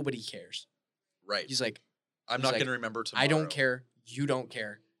 nobody cares. Right. He's like, I'm not going to remember tomorrow. I don't care. You don't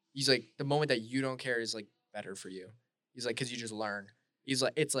care. He's like, the moment that you don't care is like better for you. He's like, because you just learn. He's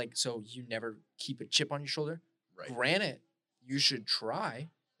like, it's like, so you never keep a chip on your shoulder. Right. Granted, you should try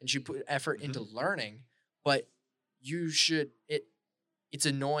and should put effort Mm-hmm. into learning, but you should, it's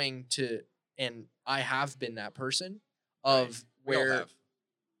annoying to, and I have been that person of We all where have.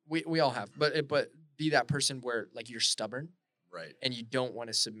 we all have, but be that person where like you're stubborn Right. and you don't want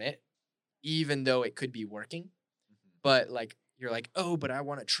to submit, even though it could be working. Mhm. But like you're like, oh, but I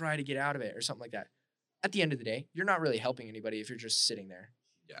want to try to get out of it or something like that. At the end of the day, you're not really helping anybody if you're just sitting there.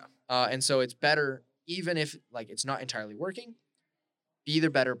 Yeah. And so it's better, even if like it's not entirely working, be the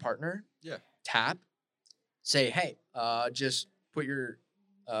better partner. Yeah. Tap. Say, hey, just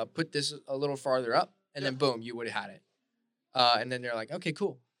put this a little farther up, and then boom, you would have had it. And then they're like, okay,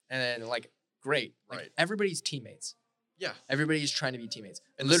 cool. And then like, great. Like, Right. everybody's teammates. Yeah. Everybody's trying to be teammates.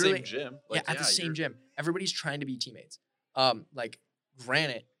 In Literally, the same gym. yeah, at the same you're- gym. Everybody's trying to be teammates. Like,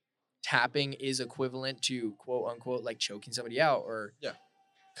 granted, tapping is equivalent to quote unquote like choking somebody out or Yeah.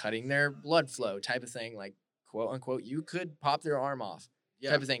 cutting their blood flow type of thing. Like, quote unquote, you could pop their arm off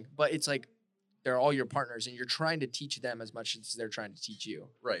Yeah. type of thing. But it's like they're all your partners and you're trying to teach them as much as they're trying to teach you.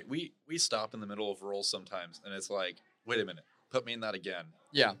 Right. We stop in the middle of rolls sometimes, and it's like, wait a minute, put me in that again.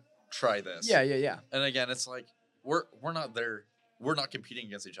 Yeah. Try this. Yeah. And again, it's like we're not there. We're not competing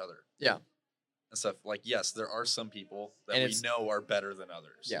against each other. Yeah. And stuff like, yes, there are some people that And we it's- know are better than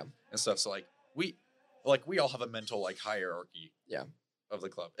others. Yeah. And stuff. So like we all have a mental like hierarchy. Yeah. Of the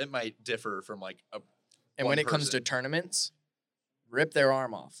club. It might differ from like a. And one when it comes to person. tournaments, rip their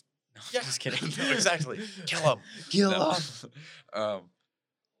arm off. No, Yeah. just kidding. No, exactly. Kill them. Kill No. them.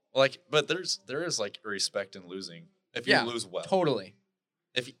 Like, but there is like respect in losing if you Yeah, lose well. Totally.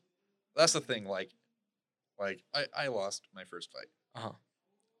 If you, that's the thing. Like I lost my first fight. Uh-huh.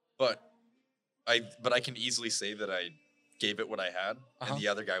 But I can easily say that I gave it what I had, Uh-huh. and the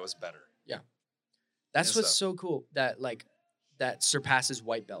other guy was better. That's And what's stuff. so cool that surpasses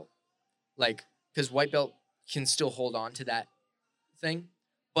white belt. Like, because white belt can still hold on to that thing.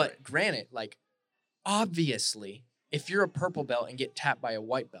 But Right. granted, like, obviously, if you're a purple belt and get tapped by a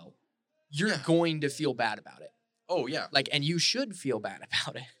white belt, you're Yeah. going to feel bad about it. Oh yeah, Like, and you should feel bad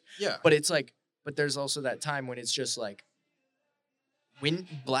about it. yeah, But it's like, but there's also that time when it's just like, when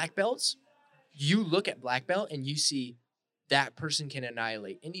black belts, you look at black belt and you see that person can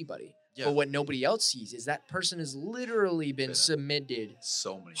annihilate anybody. yeah. But what nobody else sees is that person has literally been Been- submitted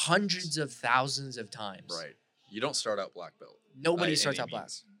So many hundreds of thousands of times. Right. You don't start out black belt. Nobody by starts any out black.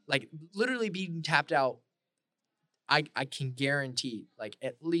 means. Like literally being tapped out, I can guarantee like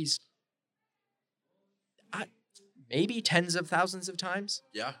at least maybe tens of thousands of times.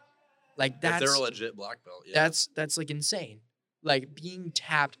 Yeah. Like If that's they're a legit black belt. Yeah. that's like insane. Like being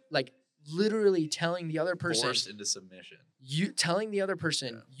tapped, like literally telling the other person forced into submission. you telling the other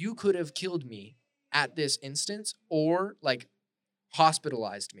person Yeah. you could have killed me at this instance or like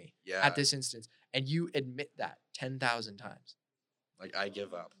hospitalized me Yeah. at this instance and you admit that 10,000 times. Like I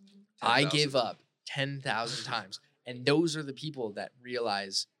give up. I 10,000. give up 10,000 times. And those are the people that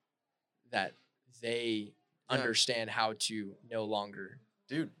realize that they Yeah. understand how to no longer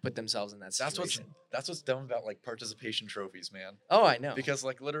Dude, put themselves in that that's situation. what's dumb about like participation trophies, man. Oh, I know. Because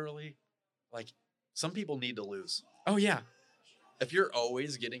like literally, like some people need to lose. Oh, yeah. If you're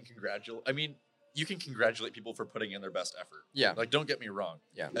always getting I mean, you can congratulate people for putting in their best effort. Yeah. Like, don't get me wrong.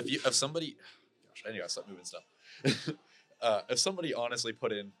 Yeah. If somebody, gosh, I need to stop moving stuff. If somebody honestly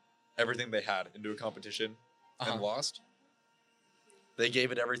put in everything they had into a competition Uh-huh. and lost, they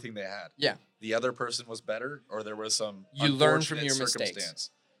gave it everything they had. Yeah. The other person was better, or there was some You learn from unfortunate your mistakes. circumstance.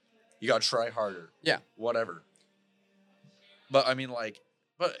 You got to try harder. Yeah. Whatever. But I mean, like,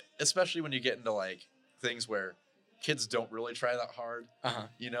 but especially when you get into like things where kids don't really try that hard, Uh-huh.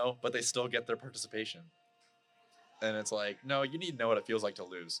 you know, but they still get their participation. And it's like, no, you need to know what it feels like to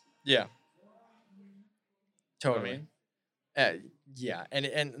lose. Yeah. You know what I Totally. mean? Yeah, and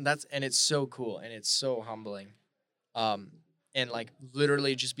it's so cool and it's so humbling, and like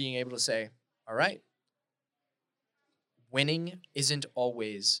literally just being able to say, all right, winning isn't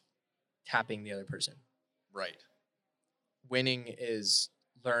always tapping the other person. Right. Winning is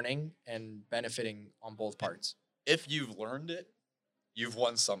learning and benefiting on both parts. If you've learned it, you've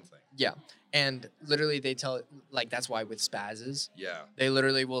won something. Yeah. And literally they tell, like, that's why with spazzes, Yeah. they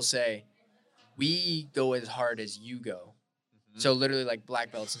literally will say, we go as hard as you go. Mhm. So literally like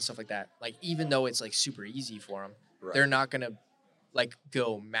black belts and stuff like that, like even though it's like super easy for them, Right. they're not going to like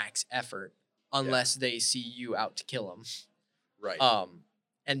go max effort unless they see you out to kill them. Right.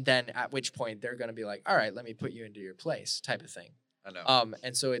 And then at which point they're going to be like, all right, let me put you into your place type of thing. I know.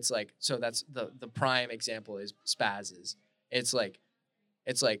 And so it's like, so that's the prime example is spazzes. It's like,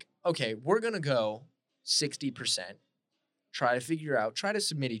 okay, we're going to go 60%, try to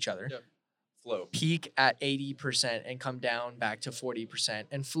submit each other, Yep. Flow. peak at 80% and come down back to 40%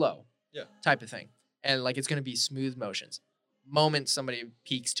 and flow. Yeah. Type of thing. And like, it's going to be smooth motions. Moment somebody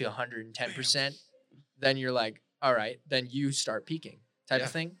peaks to 110%, then you're like, all right, then you start peaking type of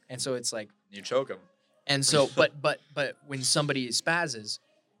thing. And so it's like, You choke them. and so, but when somebody spazzes,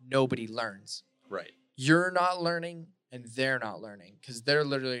 nobody learns. Right. You're not learning and they're not learning because they're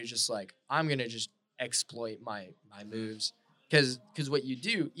literally just like, I'm going to just exploit my moves. Because what you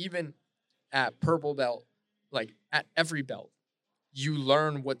do, even at purple belt, like at every belt, you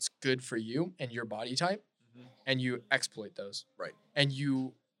learn what's good for you and your body type and you exploit those. Right. And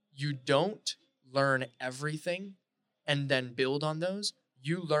you don't learn everything and then build on those.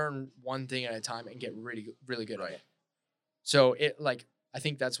 You learn one thing at a time and get really, really good at it. So it like, I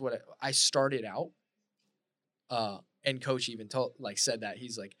think that's what I started out. And coach even said that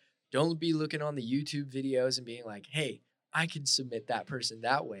he's like, don't be looking on the YouTube videos and being like, hey, I can submit that person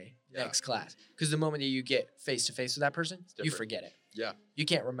that way next class. Because the moment that you get face to face with that person, you forget it. Yeah. You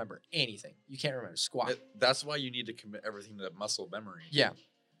can't remember anything. You can't remember squat. That's why you need to commit everything to muscle memory. Yeah.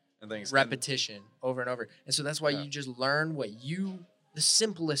 And things. Repetition over and over. And so that's why you just learn the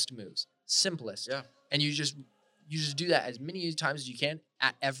simplest moves. Simplest. Yeah. And you just do that as many times as you can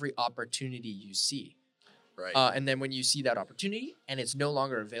at every opportunity you see. Right. And then when you see that opportunity and it's no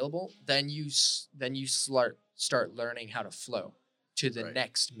longer available, then you start learning how to flow to the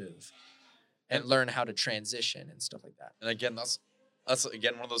next move and learn how to transition and stuff like that. And again, that's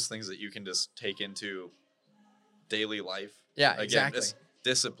again one of those things that you can just take into daily life. Yeah, again, exactly. Just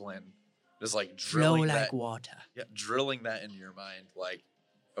discipline, just like Flow drilling like that, water. Yeah, drilling that into your mind. Like,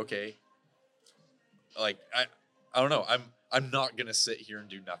 okay, like I don't know. I'm not gonna sit here and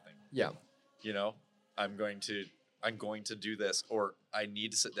do nothing. Yeah. You know, I'm going to do this, or I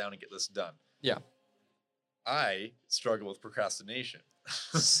need to sit down and get this done. Yeah. I struggle with procrastination.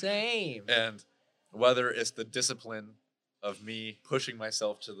 Same. And whether it's the discipline of me pushing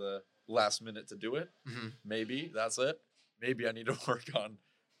myself to the last minute to do it, maybe that's it. Maybe I need to work on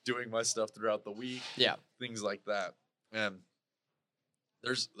doing my stuff throughout the week. Yeah. Things like that. And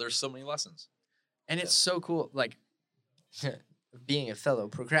there's so many lessons. And it's so cool, like being a fellow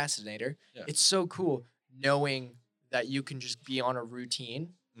procrastinator, it's so cool knowing that you can just be on a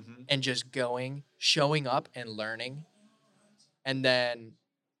routine and just showing up and learning. And then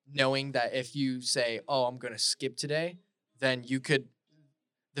knowing that if you say, oh, I'm going to skip today, then you could,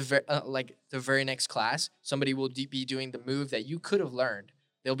 the very next class, somebody will be doing the move that you could have learned.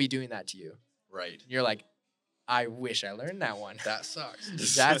 They'll be doing that to you. Right. And you're like, I wish I learned that one. That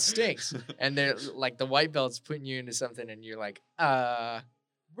sucks. That stinks. And they're like, the white belt's putting you into something and you're like,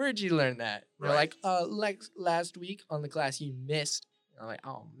 where'd you learn that? Right. They're like, last week on the class you missed. And I'm like,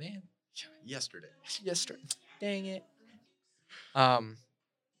 oh man. Yesterday. Dang it.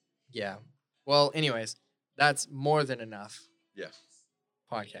 Yeah. Well, anyways, that's more than enough. Yeah.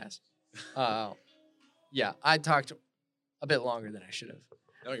 Podcast. Yeah, I talked a bit longer than I should have.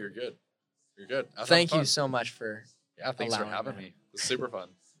 No, you're good. You're good. Thank you so much for thanks for having me. It's super fun.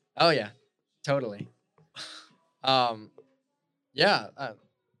 Oh yeah, totally. Yeah,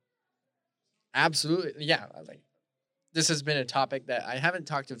 absolutely. Yeah, this has been a topic that I haven't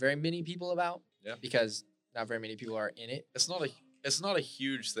talked to very many people about. Yeah. Because not very many people are in it. It's not a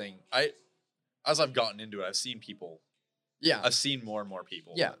huge thing. As I've gotten into it, I've seen people. Yeah. I've seen more and more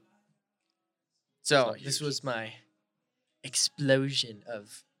people. Yeah. So this was my explosion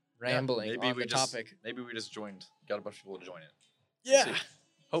of rambling on the topic. Maybe we just got a bunch of people to join it. Yeah.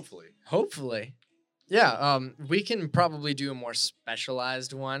 We'll see. Hopefully. Yeah. We can probably do a more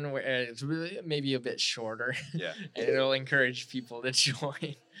specialized one where it's really maybe a bit shorter. Yeah. And it'll encourage people to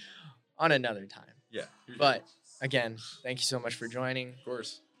join on another time. Yeah. But again, thank you so much for joining. Of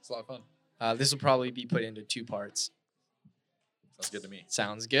course. It's a lot of fun. This will probably be put into 2 parts. Sounds good to me.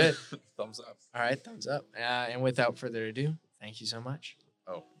 Sounds good. Thumbs up. All right, thumbs up. And without further ado, thank you so much.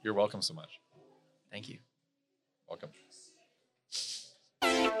 Oh, you're welcome so much. Thank you. Welcome.